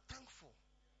that you are thankful.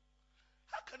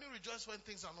 How can you rejoice when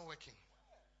things are not working?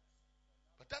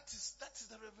 But that is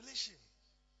the revelation.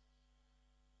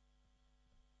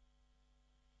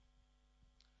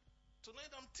 Tonight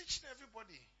I'm teaching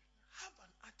everybody, have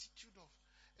an attitude of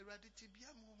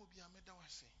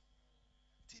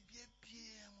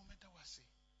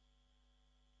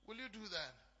will you do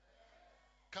that?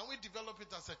 Can we develop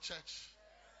it as a church?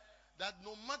 That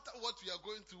no matter what we are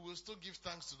going through, we'll still give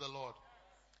thanks to the Lord.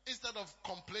 Instead of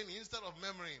complaining, instead of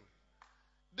murmuring.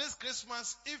 This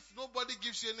Christmas, if nobody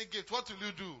gives you any gift, what will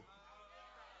you do?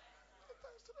 Give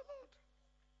thanks to the Lord.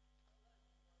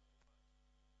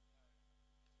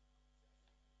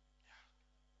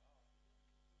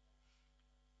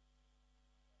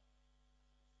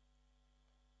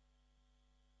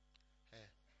 Hey,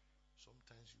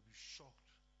 sometimes you'll be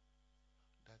shocked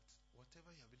that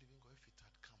whatever you're believing God, if it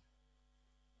had come,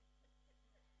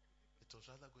 it was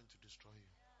rather going to destroy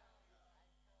you.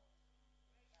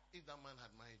 If that man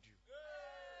had married you,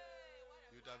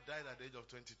 you'd have died at the age of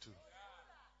 22.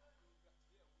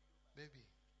 Maybe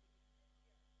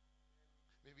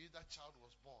if that child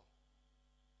was born,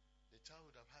 the child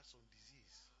would have had some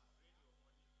disease.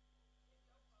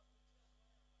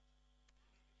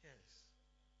 Yes.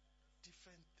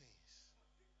 Different things.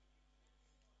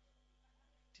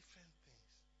 Different things.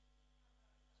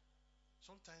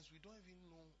 Sometimes we don't even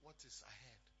know what is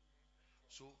ahead.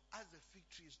 So as the fig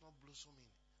tree is not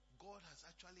blossoming, God has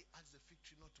actually asked the fig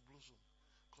tree not to blossom.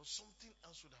 Because something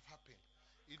else would have happened.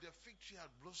 If the fig tree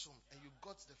had blossomed and you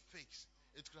got the figs,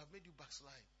 it could have made you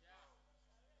backslide.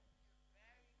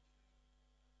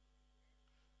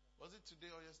 Was it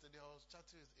today or yesterday? I was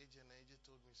chatting with AJ and AJ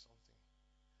told me something.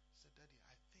 He said, Daddy,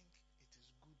 I think it is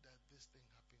good that this thing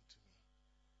happened to me.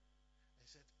 I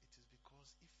said, it is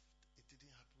because if it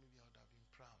didn't happen, maybe I would have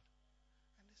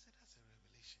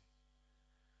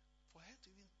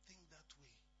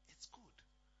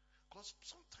Because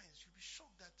sometimes you'll be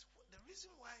shocked that the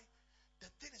reason why the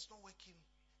thing is not working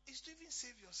is to even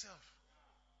save yourself.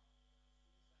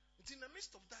 It's in the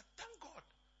midst of that, thank God.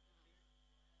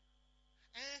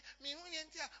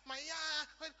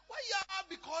 Why?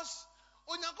 Because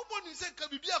Onyankopon said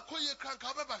can be a koye crank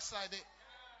over backside.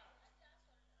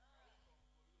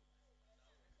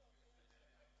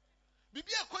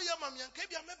 Bibi a koye mam yanke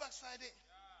bi a backside.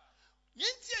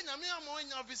 Yenti nyame amo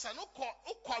nya visa no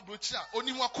ukwa brochi a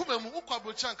onimu akoma mu ukwa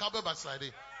brochi an ka be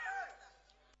backside.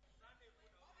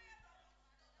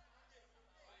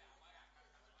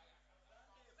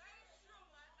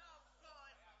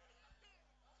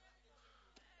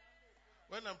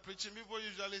 When I'm preaching, people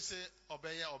usually say,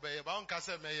 obeye, obeye. But I don't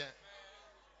say, meye.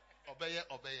 Obeye,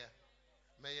 obeye.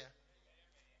 Meye.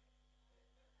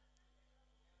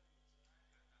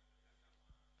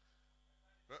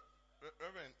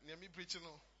 Reverend, near me preaching,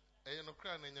 no. Aye, no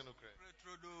cry, no cry.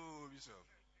 Retrodo, Bishop.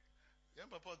 Young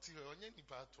papa, tea, on any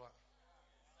part.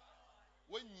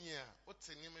 1 year, what's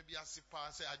the name? Maybe I see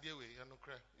pass, say, adieu, no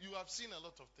cry. You have seen a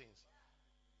lot of things.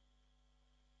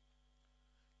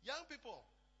 Young people,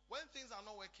 when things are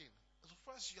not working, so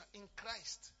first you are in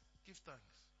Christ, give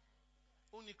thanks.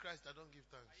 Only Christ, I don't give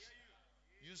thanks.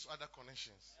 Use other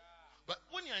connections. But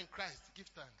when you are in Christ,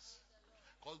 give thanks.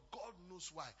 Because God knows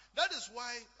why. That is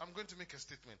why I'm going to make a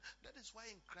statement. That is why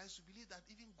in Christ we believe that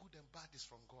even good and bad is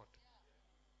from God.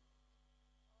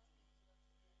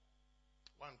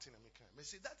 One thing I may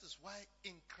say that is why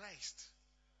in Christ,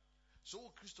 so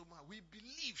Christoma, we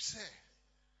believe, say,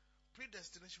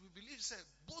 predestination, we believe, say,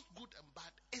 both good and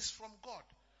bad is from God.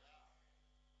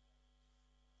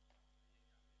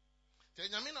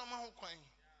 And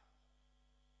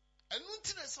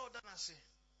nothing is all that I say.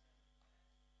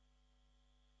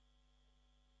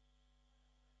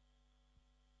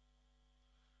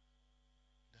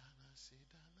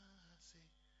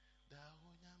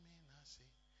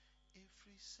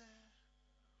 Every say,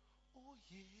 oh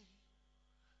yeah,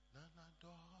 nana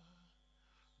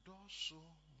do so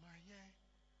maye,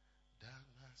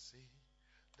 dana say,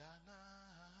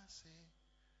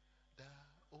 da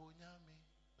onyame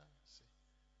na say.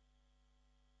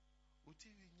 Uti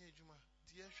vinye juma,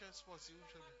 dear share sports you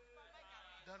should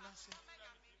dana say.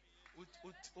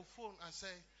 Ut phone I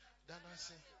say, dana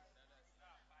say.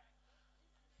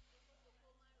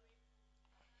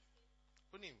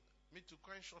 Unim, me to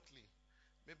quite shortly.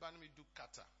 Me ban me do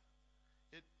kata.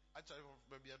 It actually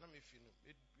baby I don't me feel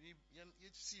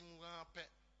it seem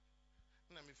pet.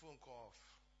 Na me phone call off.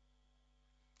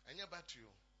 And your battery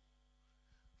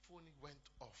phone went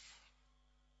off.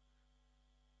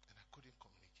 And I couldn't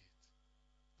communicate.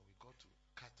 And we got to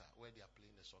Qatar where they are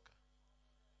playing the soccer.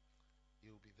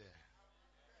 You'll be there.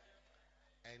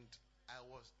 And I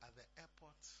was at the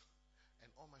airport and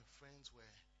all my friends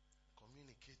were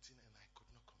communicating and I could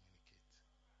not communicate.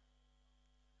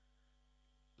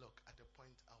 Look, at the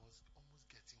point I was almost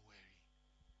getting weary.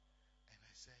 And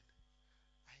I said,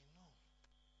 I know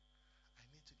I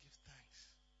need to give thanks.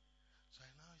 So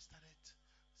I now started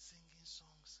singing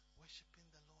songs, worshiping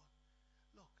the Lord.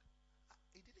 Look,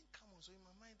 it didn't come on. So in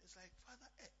my mind, it's like, Father,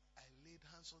 I laid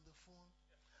hands on the phone.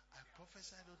 I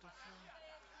prophesied on the phone.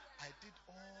 I did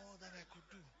all that I could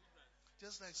do.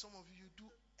 Just like some of you do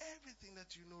everything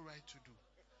that you know right to do.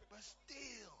 But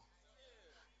still,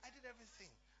 I did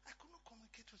everything. I could not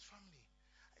communicate with family.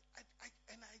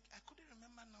 I couldn't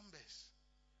remember numbers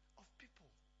of people.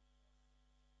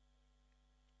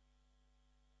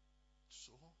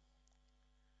 So,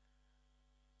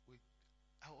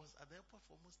 I was at the airport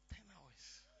for almost 10 hours.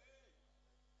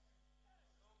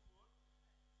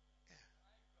 Yeah.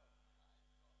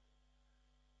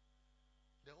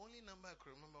 The only number I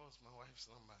could remember was my wife's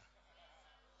number.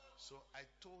 So I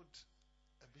told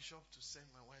a bishop to send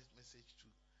my wife's message to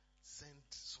send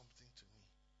something to me.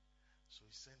 So he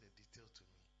sent a detail to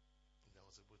me. And I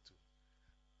was able to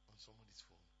on somebody's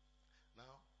phone.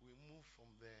 Now we moved from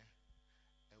there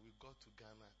and we got to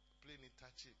Ghana. Playing it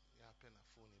touch it, yeah, pen a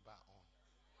phone back on.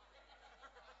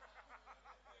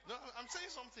 No, I'm saying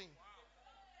something.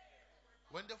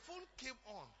 When the phone came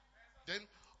on, then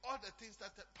all the things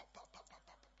started pop.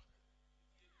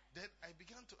 Then I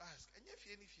began to ask, and if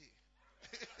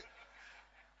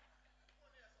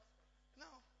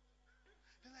now,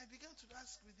 then I began to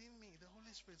ask within me, the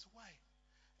Holy Spirit, why?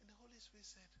 And the Holy Spirit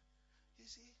said, you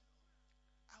see,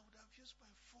 I would have used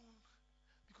my phone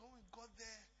because when we got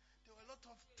there were a lot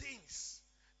of things.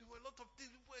 There were a lot of things.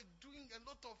 People were doing a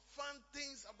lot of fun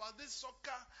things about this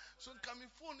soccer. So coming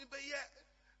phone, but yeah,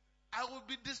 I would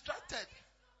be distracted.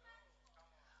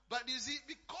 But you see,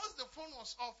 because the phone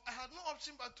was off, I had no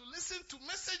option but to listen to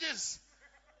messages.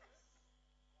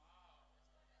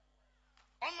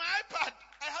 On my iPad,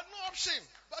 I had no option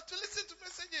but to listen to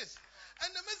messages. And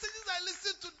the messages I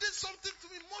listened to did something to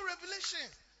me, more revelation.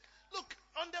 Look,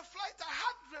 on the flight, I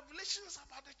had revelations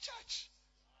about the church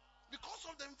because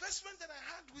of the investment that I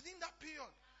had within that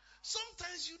period.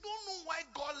 Sometimes you don't know why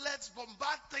God lets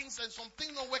bombard things and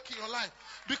something not work in your life.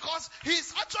 Because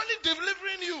He's actually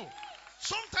delivering you.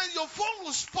 Sometimes your phone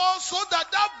will spoil so that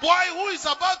boy who is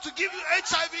about to give you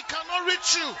HIV cannot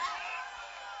reach you.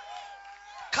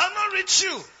 Cannot reach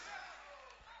you.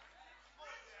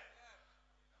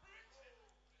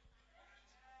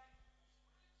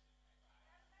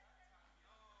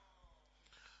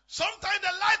 Sometimes the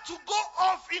light will go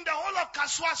off in the whole of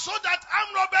Kaswa so that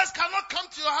armed robbers cannot come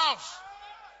to your house.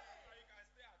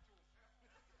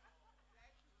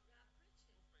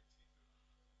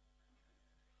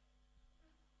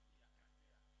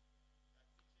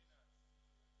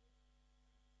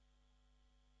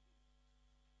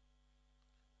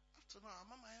 After now,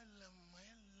 my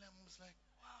was like,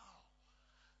 wow.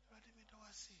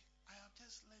 I have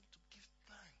just learned to give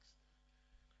thanks.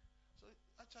 So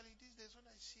actually these days when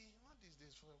I see, not these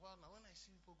days for a while now, when I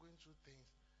see people going through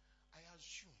things, I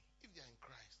assume, if they are in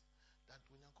Christ, that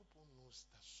when Yakopo knows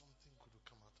that something good will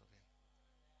come out of him.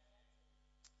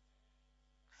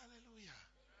 Hallelujah.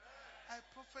 I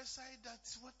prophesy that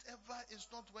whatever is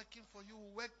not working for you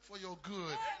will work for your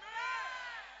good.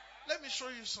 Let me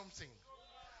show you something.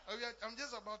 I'm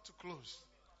just about to close.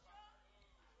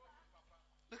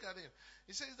 Look at it.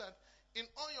 He says that in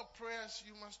all your prayers,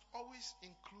 you must always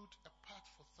include a part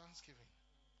for thanksgiving.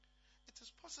 It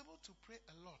is possible to pray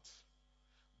a lot,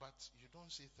 but you don't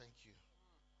say thank you.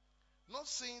 Not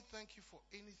saying thank you for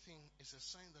anything is a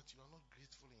sign that you are not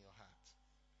grateful in your heart.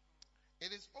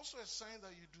 It is also a sign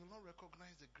that you do not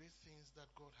recognize the great things that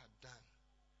God had done.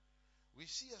 We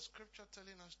see a scripture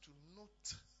telling us to note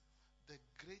the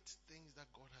great things that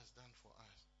God has done for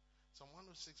us. Psalm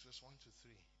 106 verse 1 to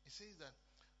 3. It says that,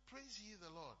 praise ye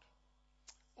the Lord.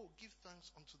 Oh, give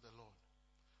thanks unto the Lord,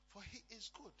 for He is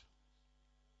good.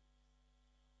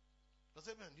 Does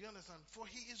that mean? Do you understand? For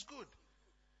He is good.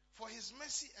 For His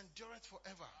mercy endureth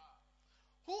forever.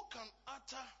 Who can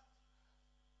utter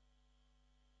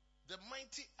the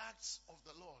mighty acts of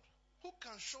the Lord? Who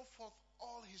can show forth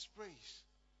all His praise?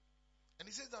 And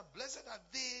He says that blessed are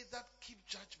they that keep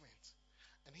judgment,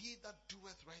 and he that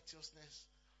doeth righteousness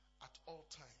at all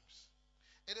times.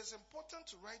 It is important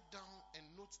to write down and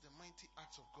note the mighty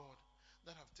acts of God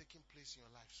that have taken place in your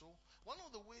life. So one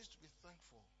of the ways to be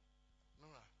thankful,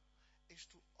 Nora, is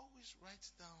to always write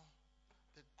down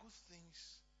the good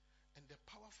things and the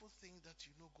powerful things that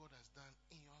you know God has done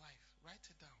in your life. Write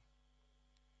it down.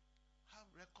 Have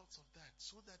records of that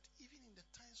so that even in the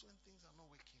times when things are not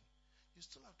working, you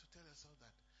still have to tell yourself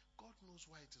that God knows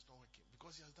why it is not working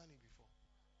because He has done it before.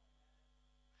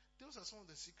 Those are some of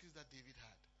the secrets that David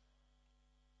had.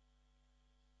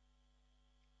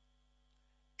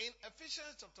 In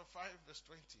Ephesians chapter 5 verse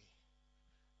 20,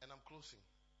 and I'm closing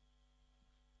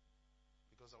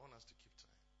because I want us to keep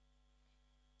time.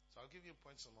 So I'll give you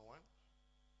points number 1.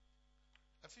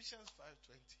 Ephesians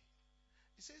 5:20.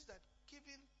 It says that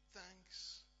giving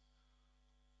thanks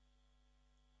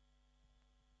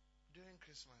during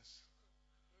Christmas.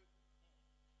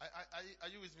 Are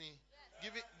you with me?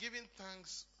 Yes. Giving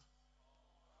thanks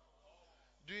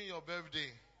during your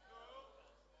birthday.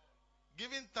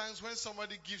 Giving thanks when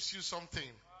somebody gives you something.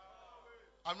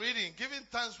 I'm reading. Giving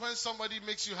thanks when somebody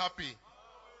makes you happy.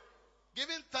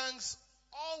 Giving thanks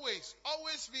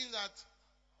always means that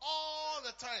all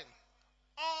the time.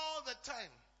 All the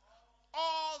time.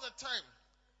 All the time.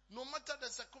 No matter the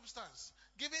circumstance.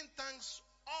 Giving thanks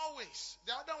always.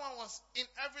 The other one was in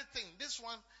everything. This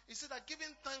one, he said that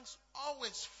giving thanks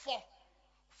always for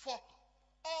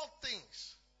all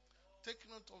things. Take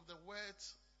note of the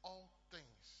words all things.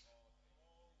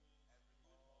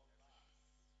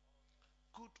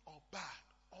 Good or bad,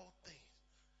 all things.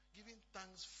 Giving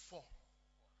thanks for.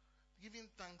 Giving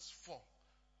thanks for.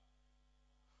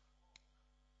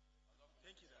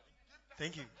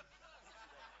 Thank you.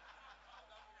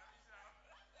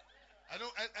 I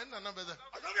don't know better.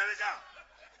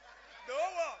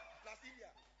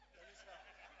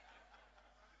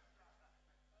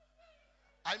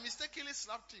 I mistakenly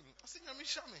slapped him. I said, "Yami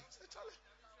Shami." I said, "Charlie."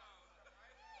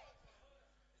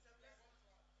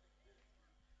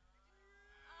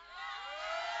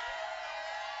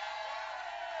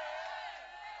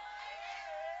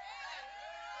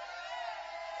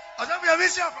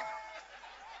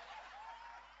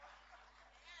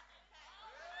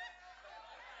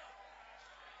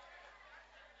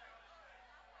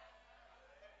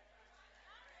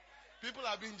 People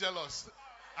are being jealous.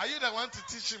 Are you the one to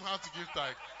teach him how to give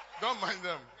tithe? Don't mind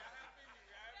them.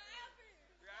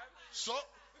 So,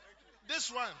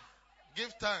 this one,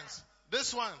 give thanks.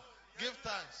 This one, give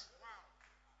thanks.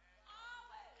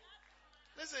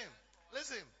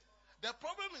 Listen. The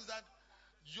problem is that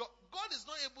God is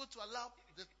not able to allow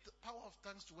the power of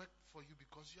thanks to work for you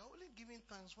because you are only giving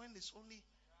thanks when it's only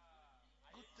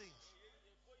good things.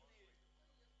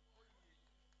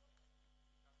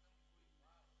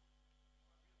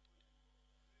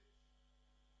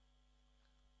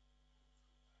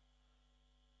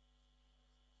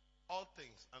 All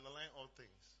things. Underline all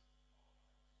things.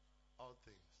 All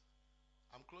things.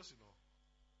 I'm close,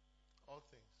 All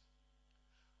things.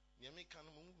 Yemi can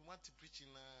want to preach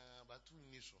in but two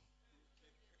niso.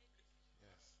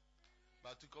 Yes.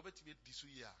 But to cover to be this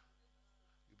year,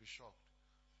 you'll be shocked.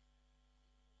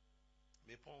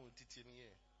 Me pon with it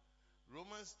here.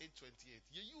 Romans 8:28.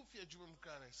 You fear Jumam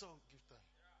Kare, so give time.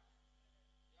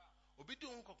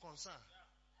 Obido unko concern.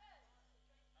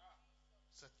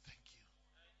 Said thank you.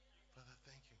 Father,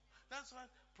 thank you. That's why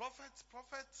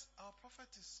our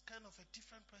prophet is kind of a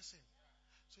different person.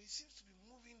 So he seems to be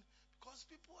moving because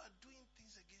people are doing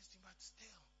things against him, but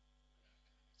still.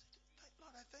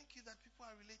 Lord, I thank you that people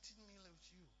are relating me with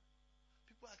you.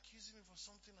 People are accusing me for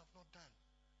something I've not done.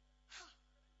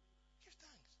 Give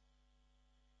thanks.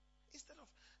 Instead of,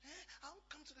 I won't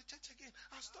come to the church again.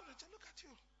 I'll stop the church. Look at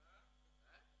you.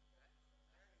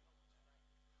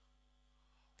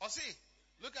 Or see,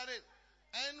 look at it.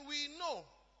 And we know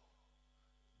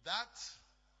that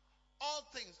all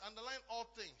things, underline all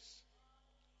things.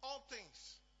 All things.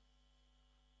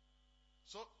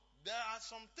 So there are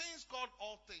some things called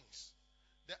all things.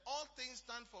 The all things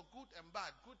stand for good and bad.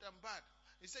 Good and bad.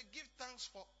 He said, give thanks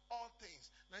for all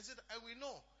things. And I said, and we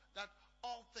know that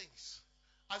all things.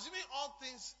 Assuming all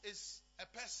things is a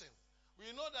person,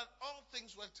 we know that all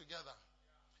things work together.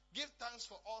 Give thanks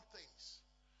for all things.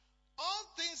 All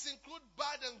things include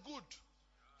bad and good.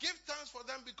 Give thanks for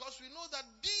them because we know that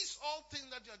these all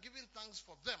things that you are giving thanks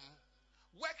for them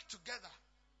work together.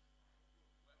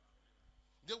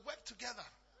 They work together.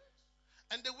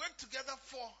 And they work together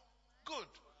for good.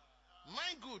 My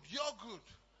good, your good.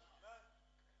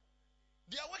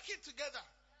 They are working together.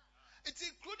 It's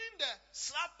including the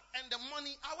slap and the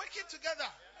money are working together.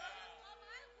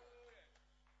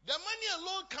 The money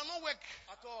alone cannot work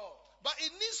at all. But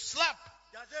it needs slap.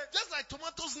 Just like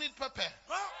tomatoes need pepper.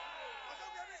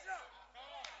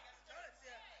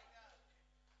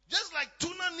 Just like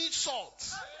tuna needs salt.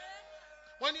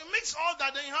 When you mix all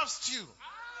that, then you have stew.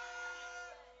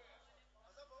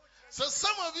 So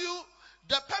some of you,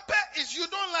 the pepper is you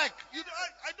don't like.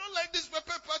 I don't like this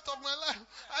pepper part of my life.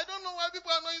 I don't know why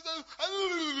people are not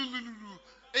using.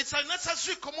 It's a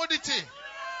necessary commodity.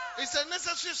 It's a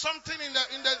necessary something in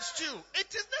the stew.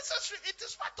 It is necessary. It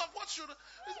is part of what should.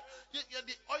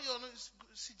 The oil is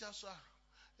see just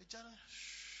a channel.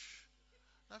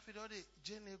 Now for all the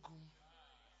Jane gum.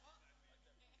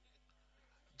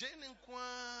 Jane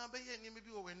nkwa be ye ni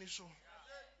maybe o weni so.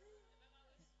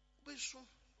 Be so.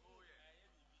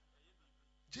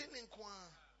 Jane nkwa.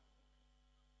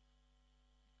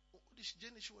 This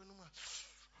Jane she wenu ma.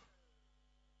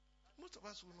 Most of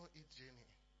us will not eat Jane.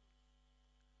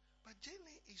 But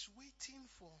Jenny is waiting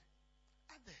for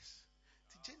others.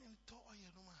 The Jenny told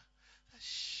Oyenuma,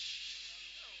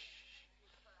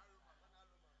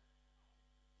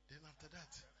 then after that,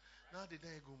 now the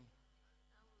day go,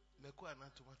 Meko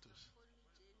and tomatoes.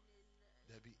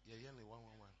 There be Yayani 111.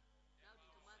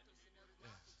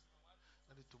 Yes.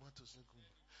 And the tomatoes go.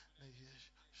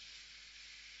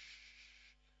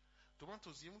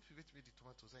 Tomatoes, you must be the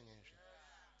tomatoes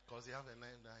because they have a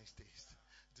nice taste.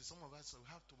 Some of us we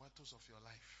have tomatoes of your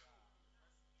life.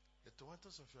 The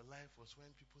tomatoes of your life was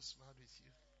when people smiled with you.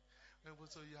 When people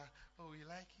saw you we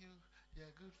like you, you're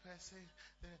a good person.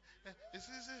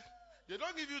 They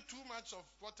don't give you too much of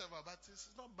whatever, but it's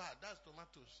not bad. That's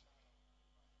tomatoes.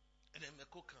 And then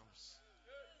Meko comes.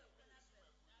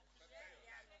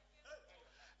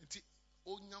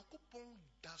 Onyankopon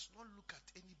does not look at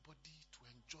anybody to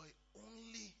enjoy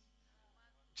only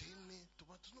Jenny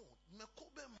tomatoes. No, Meko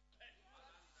bem.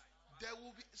 There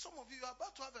will be some of you are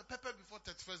about to have a pepper before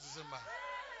 31st December.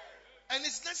 And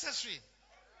it's necessary.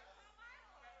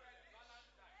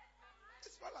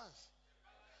 It's balanced.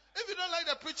 If you don't like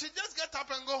the preaching, just get up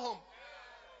and go home.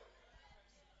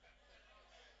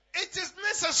 It is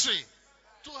necessary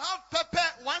to have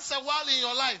pepper once a while in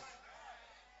your life.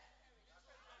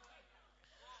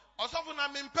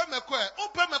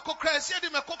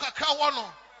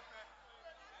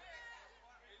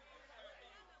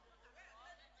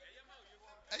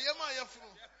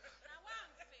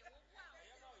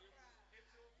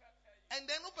 And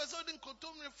then person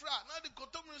kotomri fra. Now the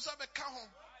kotomri so be ka home.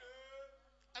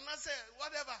 And I say,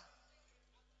 whatever.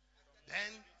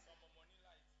 Then,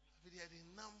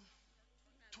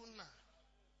 tuna.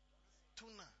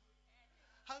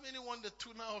 How many want the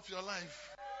tuna of your life?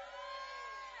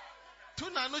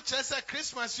 Tuna no chese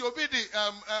Christmas, you'll be the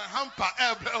hamper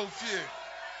of fear.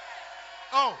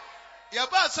 Oh,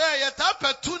 yaba say you tap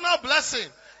a tuna blessing.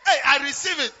 Hey, I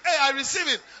receive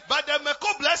it. But the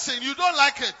Meko blessing, you don't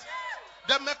like it.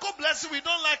 The Meko blessing, we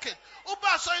don't like it.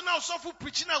 Uba so now so for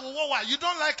preaching you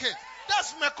don't like it.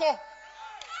 That's Meko.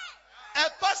 A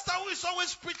pastor who is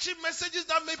always preaching messages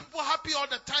that make people happy all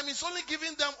the time is only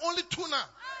giving them only tuna.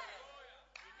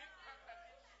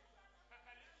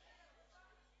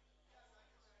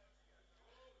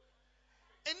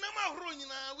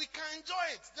 We can enjoy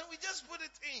it. Then we just put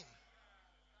it in.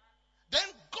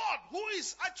 Then God, who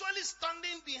is actually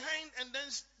standing behind and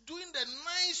then doing the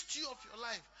nice stew of your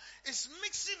life, is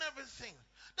mixing everything.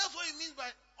 That's what it means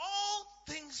by all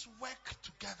things work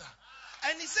together.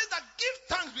 And he says that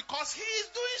give thanks because he is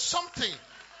doing something.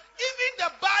 Even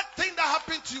the bad thing that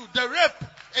happened to you, the rape,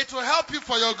 it will help you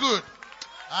for your good.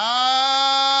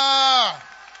 I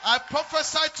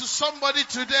prophesy to somebody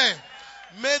today.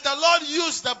 May the Lord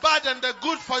use the bad and the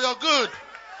good for your good.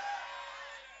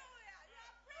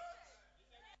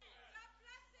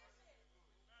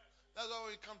 That's why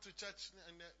we come to church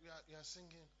and we are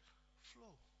singing,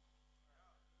 flow.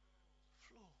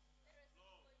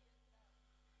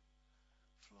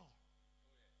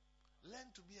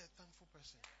 Learn to be a thankful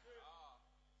person.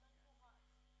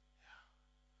 Yeah.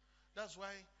 That's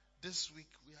why this week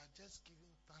we are just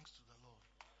giving thanks to the Lord.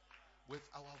 With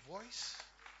our voice,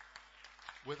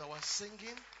 with our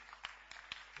singing,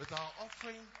 with our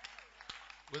offering,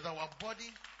 with our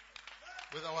body,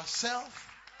 with ourself,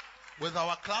 with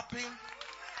our clapping,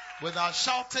 with our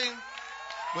shouting,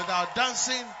 with our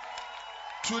dancing.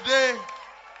 Today,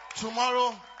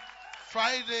 tomorrow,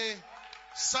 Friday,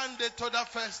 Sunday, Toda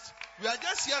Fest. We are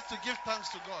just here to give thanks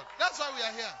to God. That's why we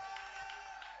are here.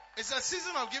 It's a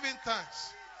season of giving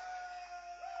thanks.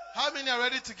 How many are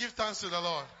ready to give thanks to the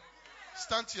Lord?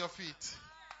 Stand to your feet.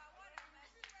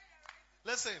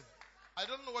 Listen, I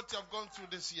don't know what you have gone through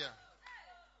this year,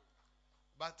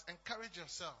 but encourage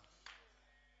yourself.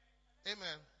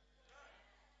 Amen.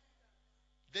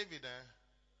 David,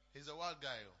 he's a wild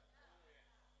guy.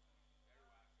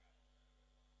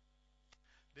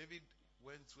 David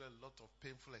went through a lot of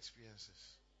painful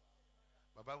experiences.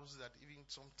 The Bible says that even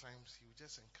sometimes he would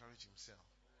just encourage himself.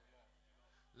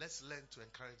 Let's learn to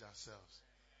encourage ourselves.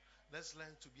 Let's learn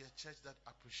to be a church that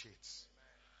appreciates.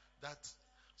 That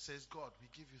says, God, we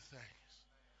give you thanks.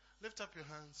 Lift up your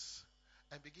hands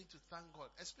and begin to thank God.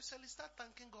 Especially start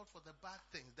thanking God for the bad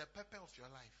things, the pepper of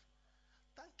your life.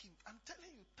 Thank Him. I'm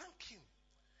telling you, thank Him.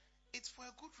 It's for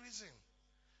a good reason.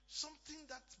 Something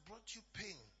that brought you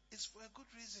pain is for a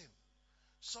good reason.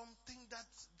 Something that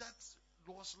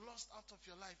was lost out of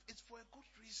your life, it's for a good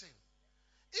reason.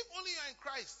 If only you are in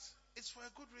Christ, it's for a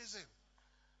good reason.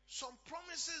 Some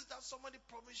promises that somebody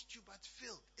promised you but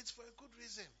failed, it's for a good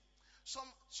reason.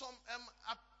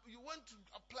 You went to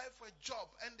apply for a job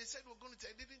and they said we're going to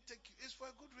take, they didn't take you. It's for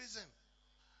a good reason.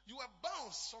 You were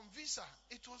bounced from visa.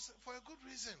 It was for a good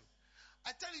reason.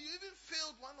 I tell you, you even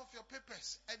failed one of your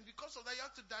papers, and because of that, you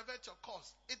have to divert your course.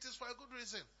 It is for a good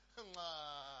reason.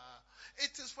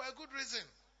 It is for a good reason.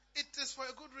 It is for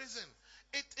a good reason.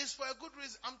 It is for a good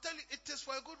reason. I'm telling you, it is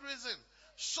for a good reason.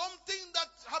 Something that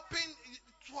happened,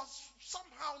 it was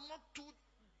somehow not too,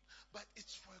 but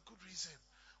it's for a good reason.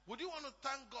 Would you want to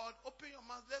thank God? Open your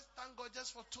mouth. Let's thank God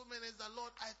just for 2 minutes. The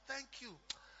Lord, I thank you.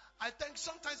 I thank.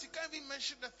 Sometimes you can't even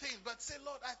mention the thing, but say,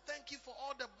 Lord, I thank you for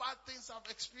all the bad things I've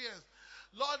experienced.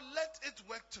 Lord, let it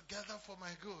work together for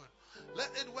my good. Let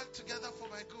it work together for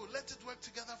my good. Let it work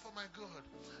together for my good.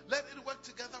 Let it work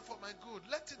together for my good.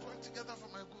 Let it work together for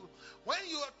my good. When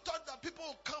you thought that people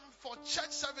would come for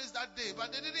church service that day, but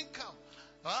they didn't come.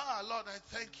 Lord, I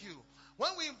thank you.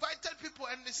 When we invited people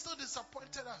and they still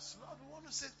disappointed us, Lord, we want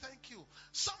to say thank you.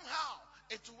 Somehow,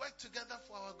 it will work together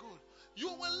for our good. You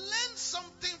will learn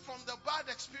something from the bad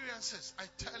experiences, I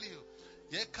tell you.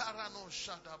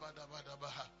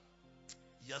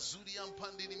 Yazurian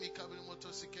pandini mikabri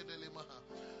motosikele maha.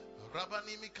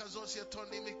 Rabani mikazosia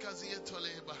toni mikazie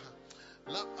tolebaha.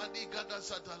 Lap adi gada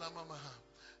satala mamaha.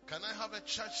 Can I have a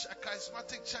church, a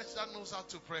charismatic church that knows how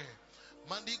to pray?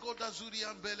 Mandigo da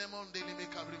zurian belemon deli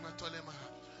mikabri matolemaha.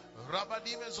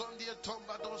 Rabadi mezondia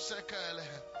tomba do sekele.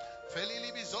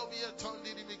 Felili bizovia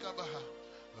tondi mikabaha.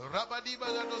 Rabadi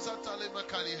bagado satale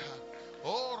makaliha.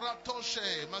 Oh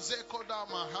Ratoshe, Mazeko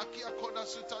Dama, Hakia Koda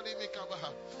Sutani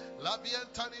Mikabaha,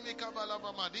 Labiantani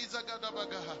Mikabalabama,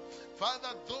 Dizagadabagaha.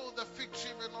 Father, though the fig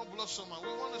tree may not blossom, we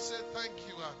want to say thank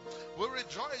you. We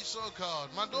rejoice, oh God.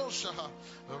 Madosha,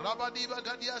 Rabadiba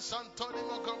Gadia Santoni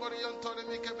Mokabari Antoni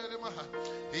Mikaberemaha,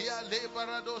 Ia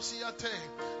Lebaradosiate.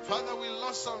 Father, we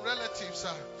lost some relatives.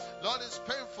 Lord, it's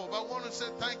painful, but I want to say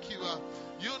thank you.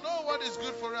 You know what is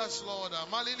good for us, Lord.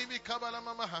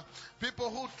 People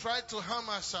who try to harm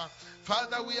us.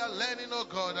 Father, we are learning, oh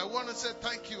God. I want to say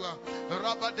thank you.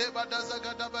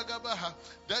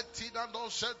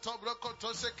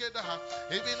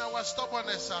 Even our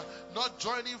stubbornness, not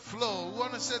joining flow. We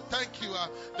want to say thank you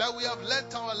that we have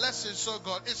learned our lessons, oh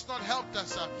God. It's not helped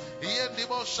us.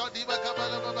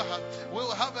 We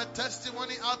will have a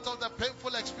testimony out of the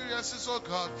painful experiences, oh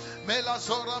God.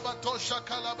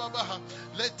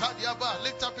 Lift up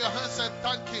your hands and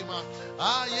thank him.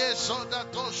 Ah, yes, so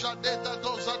that Tosha data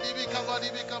dosa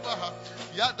dibikabaha.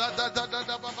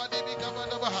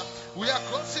 We are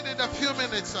closing in a few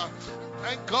minutes.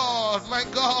 My God, my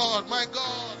God, my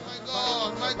God, my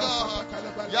God, my God.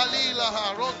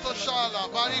 Yalila, Rotoshala,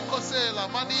 Marikosela,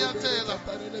 Maniatela,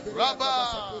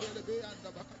 Rabba.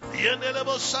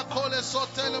 Yenelebo Sakole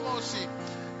Sotelemosi.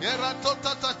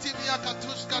 Yeratota Tatinia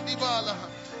Katuska Dibala.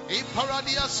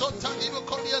 Imparadia Sotani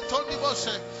Kodia Tony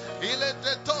Bose. We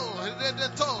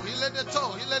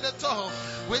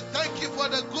thank you for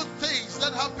the good things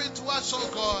that happen to us, oh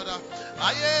God.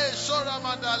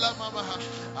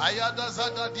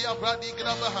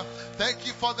 Thank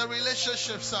you for the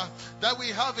relationships that we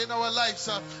have in our lives.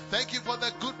 Thank you for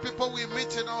the good people we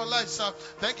meet in our lives.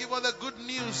 Thank you for the good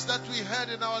news that we heard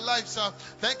in our lives.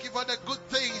 Thank you for the good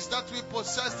things that we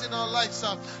possessed in our lives.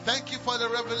 Thank you for the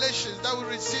revelations that we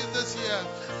received this year.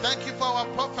 Thank you for our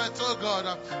prophets, oh God.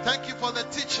 Thank you for the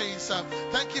teachings.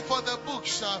 Thank you for the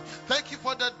books. Thank you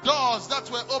for the doors that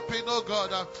were open, oh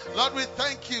God. Lord, we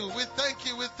thank you. We thank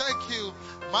you. We thank you.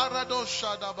 I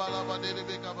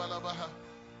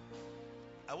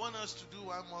want us to do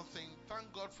one more thing.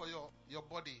 Thank God for your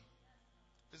body.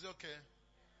 Is it okay?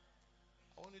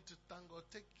 I want you to thank God.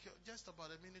 Take just about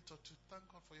a minute or two. Thank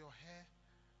God for your hair.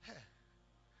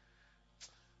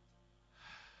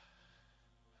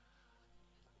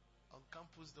 On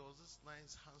campus, there was this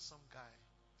nice, handsome guy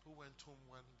who went home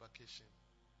one vacation,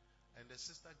 and the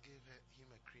sister gave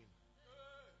him a cream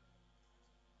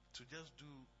to just do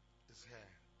his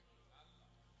hair.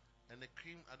 And the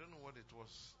cream, I don't know what it was.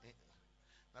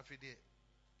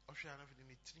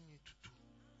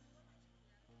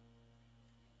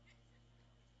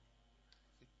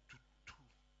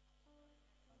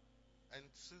 And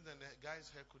since then, the guy's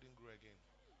hair couldn't grow again.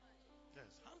 Yes,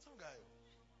 handsome guy.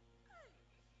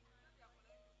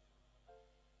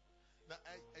 Now,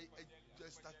 I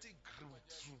just started growing.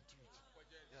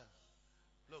 Yeah.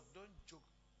 Look, don't joke.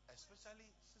 Especially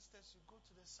sisters, you go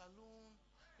to the salon.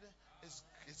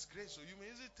 It's great. So you may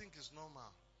easily think it's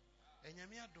normal.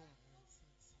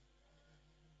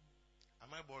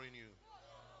 Am I boring you?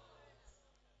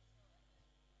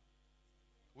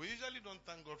 We usually don't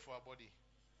thank God for our body,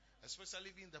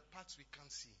 especially in the parts we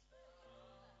can't see.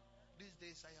 These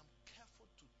days, I am careful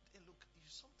to look. You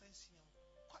sometimes see I'm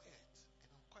quiet,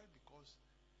 and I'm quiet because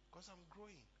I'm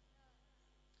growing,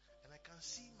 and I can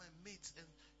see my mates, and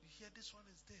you hear this one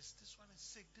is this one is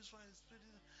sick, this one is.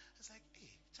 It's like,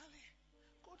 hey, Charlie,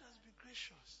 God has been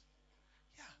gracious.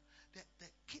 Yeah, the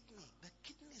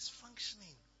kidney is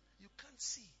functioning. You can't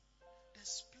see the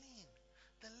spleen,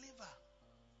 the liver,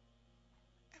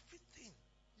 everything.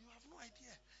 You have no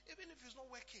idea. Even if it's not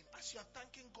working, as you are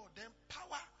thanking God, then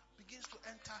power begins to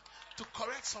enter to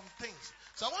correct some things.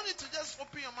 So I want you to just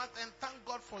open your mouth and thank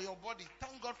God for your body.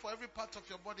 Thank God for every part of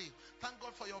your body. Thank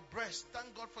God for your breast.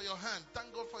 Thank God for your hand.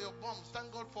 Thank God for your bones. Thank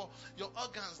God for your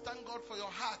organs. Thank God for your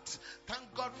heart. Thank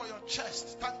God for your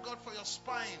chest. Thank God for your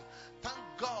spine. Thank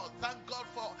God. Thank God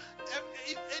for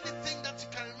anything that you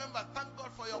can remember. Thank God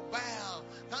for your bowel.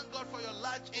 Thank God for your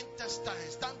large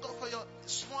intestines. Thank God for your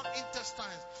small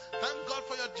intestines. Thank God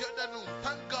for your duodenum.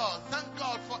 Thank God. Thank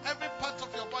God for every part of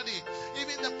your body.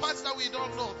 Even the parts that we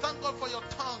don't know. Thank God for your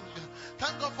tongue.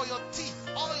 Thank God for your teeth.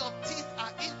 All your teeth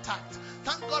are intact.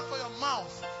 Thank God for your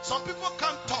mouth. Some people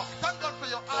can't talk. Thank God for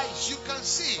your eyes. You can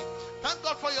see. Thank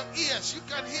God for your ears. You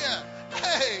can hear.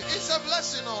 Hey, it's a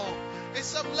blessing, oh.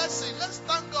 It's a blessing. Let's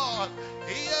thank God.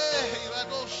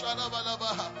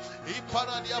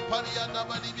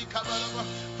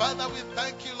 Father, we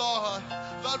thank you, Lord.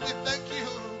 Lord, we thank you.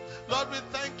 Lord, we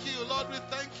thank you. Lord, we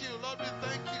thank you. Lord, we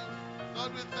thank you.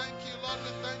 Lord, we thank you. Lord,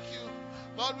 we thank you.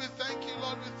 Lord, we thank you.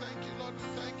 Lord, we thank you. Lord, we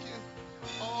thank you.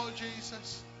 Oh,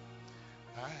 Jesus.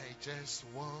 I just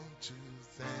want to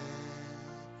thank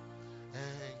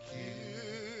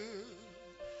you,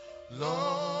 Lord.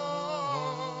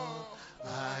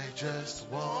 I just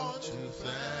want to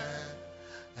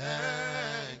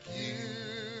thank you,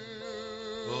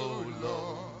 oh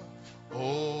Lord.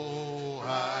 Oh,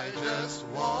 I just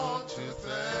want to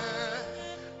thank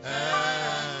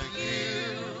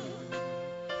you,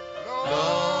 Lord.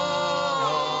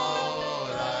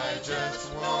 I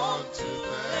just want to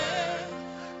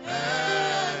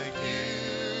thank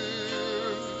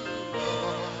you,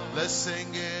 Lord. Let's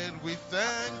sing it. We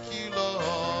thank you,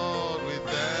 Lord. We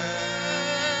thank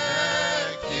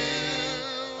you,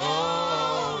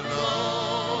 oh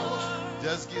Lord.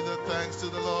 Just give the thanks to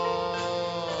the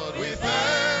Lord. We thank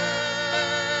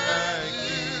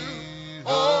you,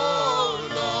 oh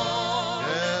Lord.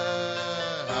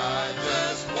 Yeah, I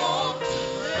just want to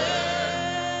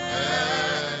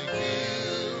thank you,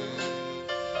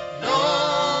 Lord.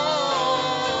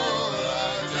 I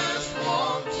just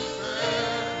want to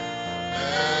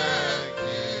thank you,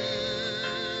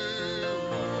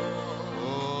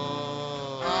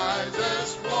 Lord. I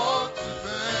just want to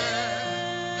thank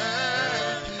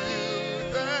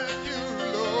you,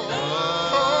 Lord.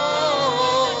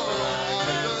 I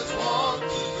just want to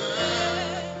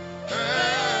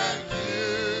thank you.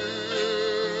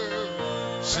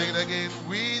 Sing it again.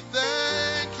 We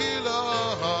thank you,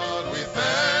 Lord. We thank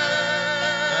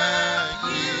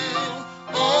you,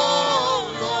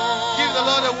 oh Lord. Give the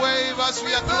Lord a wave as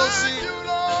we are closing.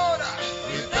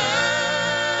 We thank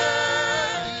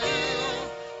you,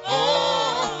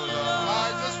 oh Lord. I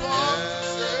just want to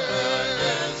say, I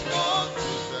just want to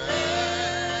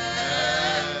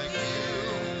thank you,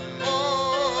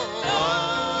 oh Lord.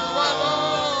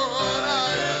 I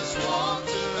just want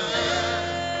to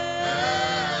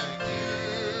thank you.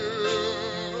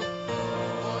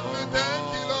 We thank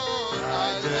you, Lord. I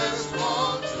just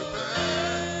want to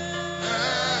thank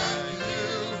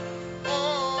you, oh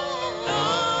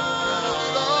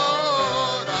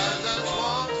Lord. I just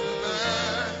want to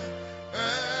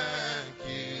thank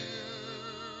you,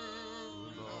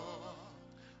 Lord.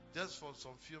 Just for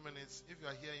some few minutes, if you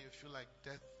are here and you feel like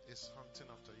death is hunting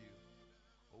after you,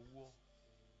 or war,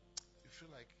 you feel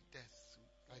like death,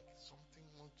 like something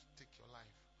wants to take your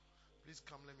life, please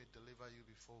come, let me deliver you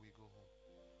before we go home.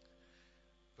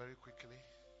 Very quickly,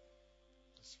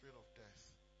 the spirit of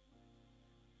death.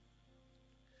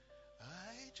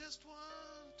 I just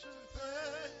want to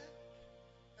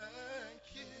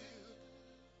thank you,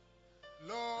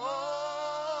 Lord.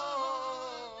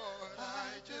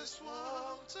 I just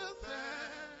want to thank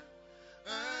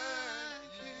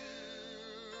you,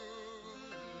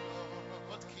 Lord.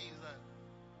 What key is that?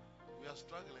 We are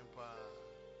struggling, pa.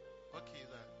 What key is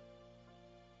that?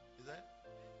 Is that?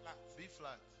 B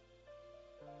flat.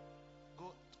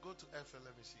 Go to F and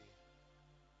let me see.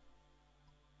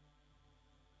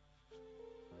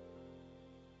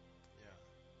 Yeah.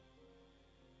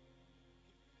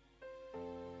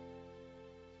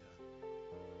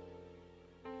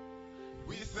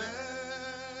 We thank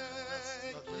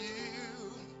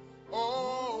you,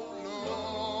 oh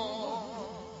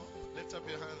Lord. Lift up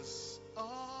your hands.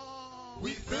 Oh,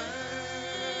 we thank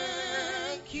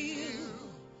you.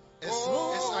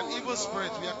 It's an evil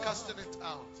spirit. We are casting it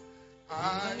out.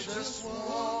 I just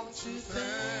want to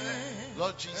thank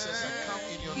Lord Jesus. I come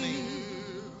in your name,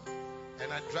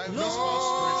 and I drive these false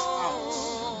spirits out,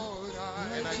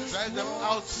 and I drive them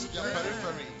out their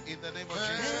periphery in the name of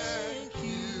Jesus.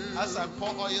 As I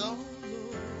pour oil,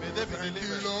 may they be delivered.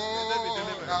 May they be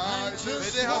delivered.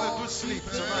 May they have a good sleep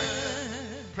tonight.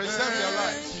 Preserve their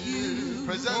lives.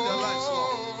 Preserve their lives,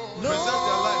 Lord. Preserve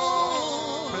their lives,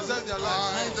 Lord. Preserve their lives,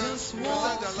 Lord.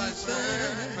 Preserve their lives,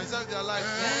 Lord. Preserve their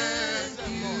lives, Lord.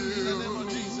 Preserve, Lord, in the name of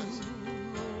Jesus.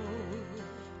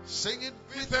 Sing it.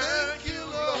 We thank you,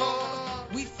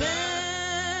 Lord. We thank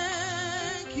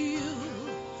you,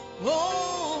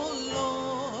 oh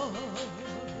Lord.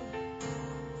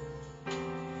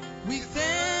 We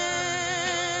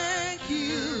thank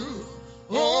you,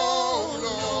 oh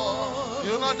Lord.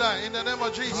 You will not die in the name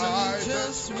of Jesus. I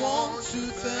just want to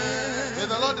thank May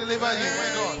the Lord deliver you,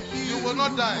 my God. You will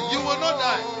not die. You will not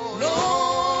die.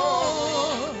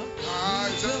 Lord, I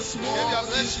just want Maybe I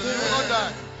bless you. You will not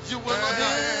die. You will not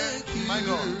die. My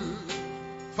God.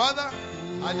 Father,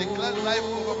 I declare life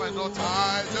over my daughter.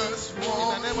 I just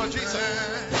want in the name of Jesus.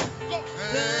 Go.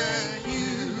 Thank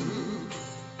you,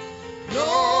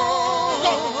 Lord. Go.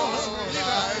 I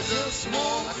just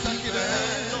want to thank you,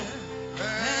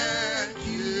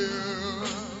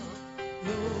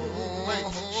 Lord. Wait.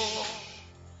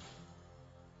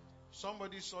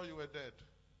 Somebody saw you were dead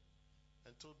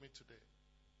and told me today.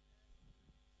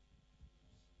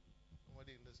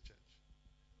 this church.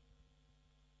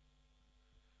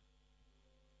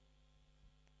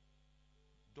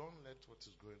 Don't let what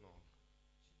is going on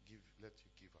let you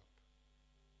give up.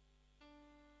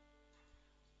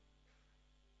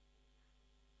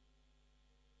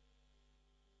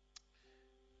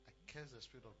 I curse the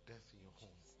spirit of death in your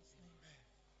home.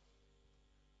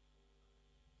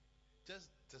 Just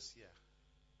this year,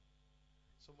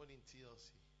 somebody in TLC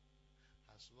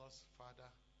has lost father,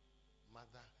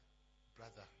 mother,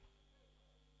 brother.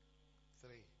 3.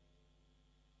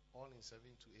 All in 7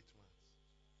 to 8 months.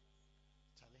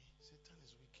 Charlie, Satan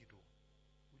is wicked.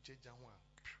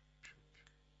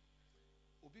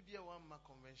 Obibia one ma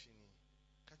convention.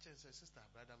 Catch and say, sister,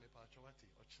 brother, me pachawati,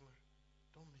 ochima.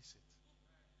 Don't miss it.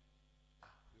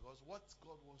 Because what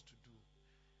God wants to do,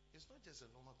 it's not just a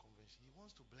normal convention. He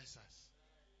wants to bless us.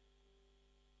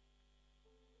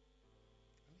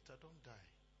 Anita, don't die.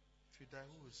 If you die,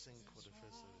 who will sing for the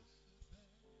first service?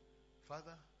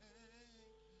 Father,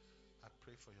 I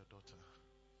pray for your daughter.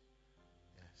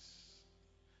 Yes.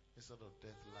 Instead of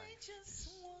death, life. I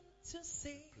just want to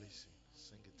sing. Please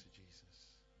sing it to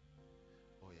Jesus.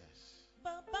 Oh, yes.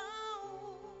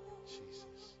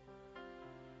 Jesus.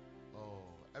 Oh,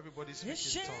 everybody speak in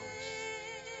tongues.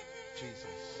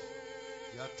 Jesus.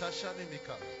 Yatasha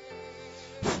Nimika.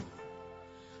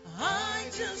 I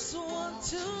just want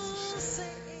to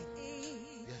say.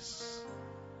 Yes.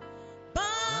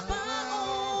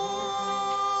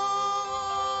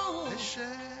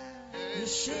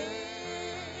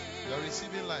 You are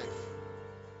receiving life.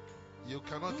 You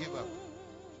cannot give up.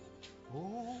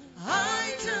 Oh,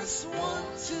 I just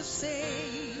want to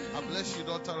say. I bless you,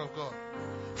 daughter of God.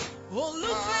 Oh,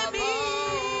 look at me.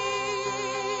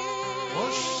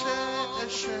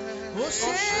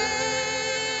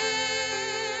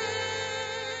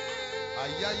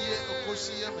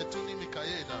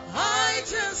 I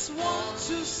just want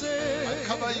to say. I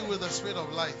cover you with the spirit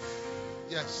of life.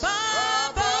 Yes.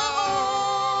 Baba.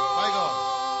 My God.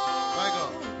 My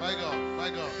God. My God. My God. My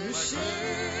God.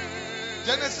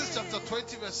 Genesis chapter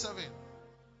 20 verse 7.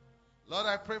 Lord,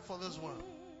 I pray for this one.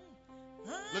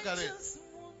 Look at it.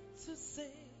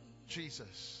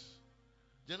 Jesus.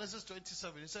 Genesis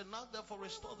 27. He said, now therefore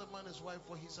restore the man his wife,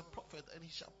 for he is a prophet, and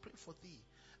he shall pray for thee,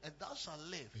 and thou shalt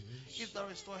live. If thou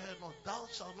restore her not, thou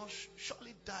shalt not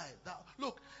surely die.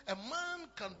 Look, a man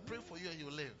can pray for you and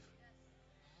you live.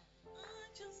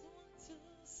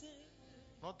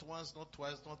 Not once, not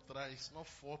twice, not thrice, not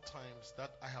 4 times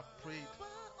that I have prayed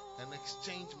and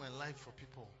exchanged my life for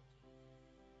people.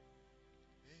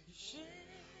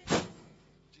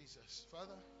 Jesus,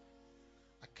 Father,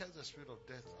 I cast the spirit of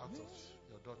death out of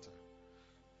your daughter.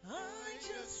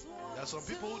 There are some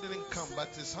people who didn't come,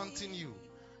 but is hunting you.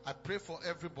 I pray for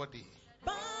everybody.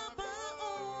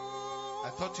 I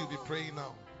thought you'd be praying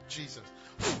now. Jesus.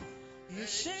 I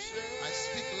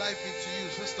speak life into you,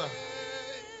 sister.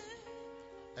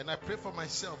 And I pray for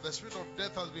myself. The spirit of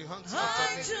death has been hunting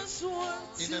after me.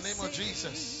 In the name of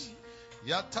Jesus.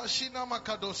 Yatashina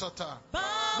Makadosata.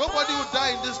 Nobody will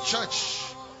die in this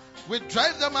church. We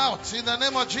drive them out in the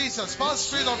name of Jesus. Foul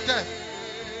spirit of death.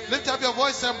 Lift up your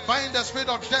voice and bind the spirit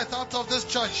of death out of this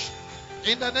church.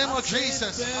 In the name of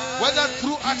Jesus. Whether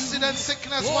through accident,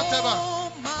 sickness, whatever.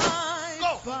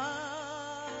 Go.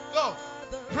 Go.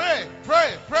 Pray,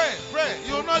 pray, pray, pray.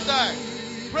 You will not die.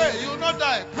 Pray, you will not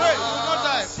die. Pray, you will not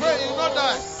die. Pray, you will not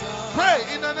die. Pray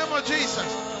in the name of Jesus.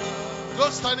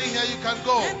 Those standing here, you can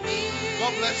go.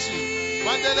 God bless you.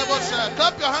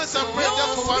 Clap your hands and pray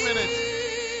just for 1 minute.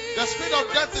 The spirit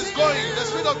of death is going. The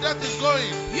spirit of death is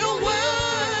going. The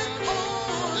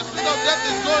spirit of death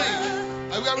is going.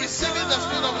 And we are receiving the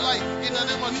spirit of life in the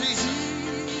name of Jesus.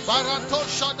 Barato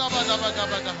shada bada bada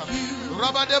bada.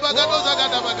 Rabade bagado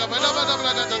zagada bagada bagada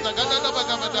bagada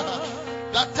bagada.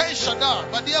 Date shada.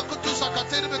 Badia kutusa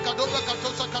kateri bekadoba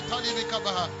katosa katani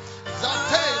bekabaha.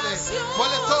 Zatele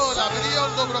koletola brio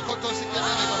dobro kotosi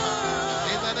kenene.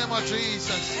 In the name of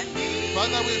Jesus,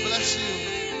 Father, we bless you.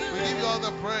 We give you all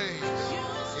the praise.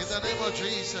 In the name of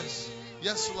Jesus,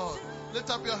 yes, Lord. Lift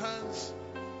up your hands.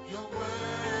 Your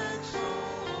works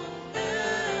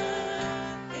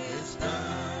is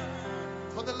done.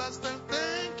 For the last time,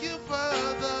 thank you,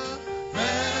 Father.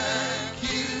 Thank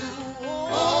you,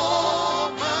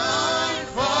 oh my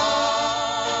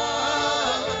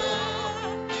Father,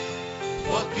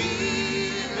 for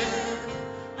giving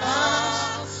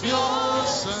us your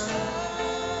Son.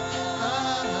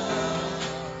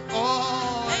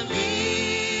 Oh, and leaving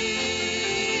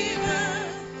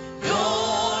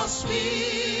your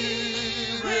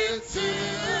Spirit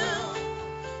till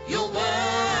your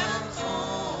works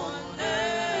on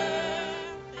earth.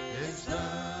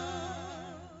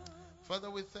 Father,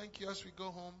 we thank you as we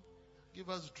go home. Give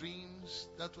us dreams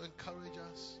that will encourage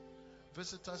us.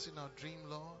 Visit us in our dream,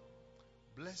 Lord.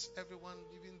 Bless everyone,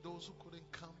 even those who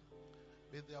couldn't come.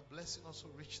 May their blessing also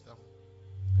reach them.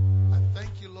 And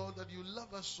thank you, Lord, that you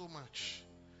love us so much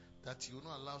that you will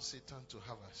not allow Satan to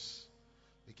have us.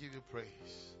 We give you praise.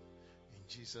 In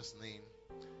Jesus' name.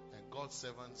 And God's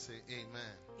servants say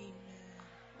amen. Amen.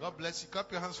 God bless you.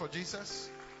 Clap your hands for Jesus.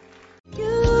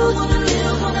 I wanna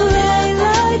live, pray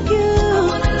like you.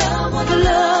 I wanna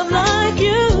love like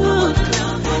you.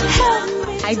 Help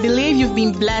me. I believe you've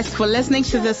been blessed for listening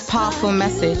to this powerful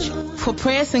message. For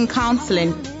prayers and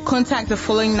counseling, contact the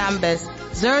following numbers: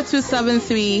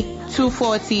 0273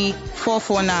 240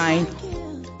 449,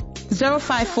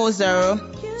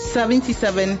 0540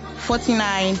 77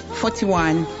 49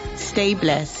 41. Stay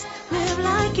blessed.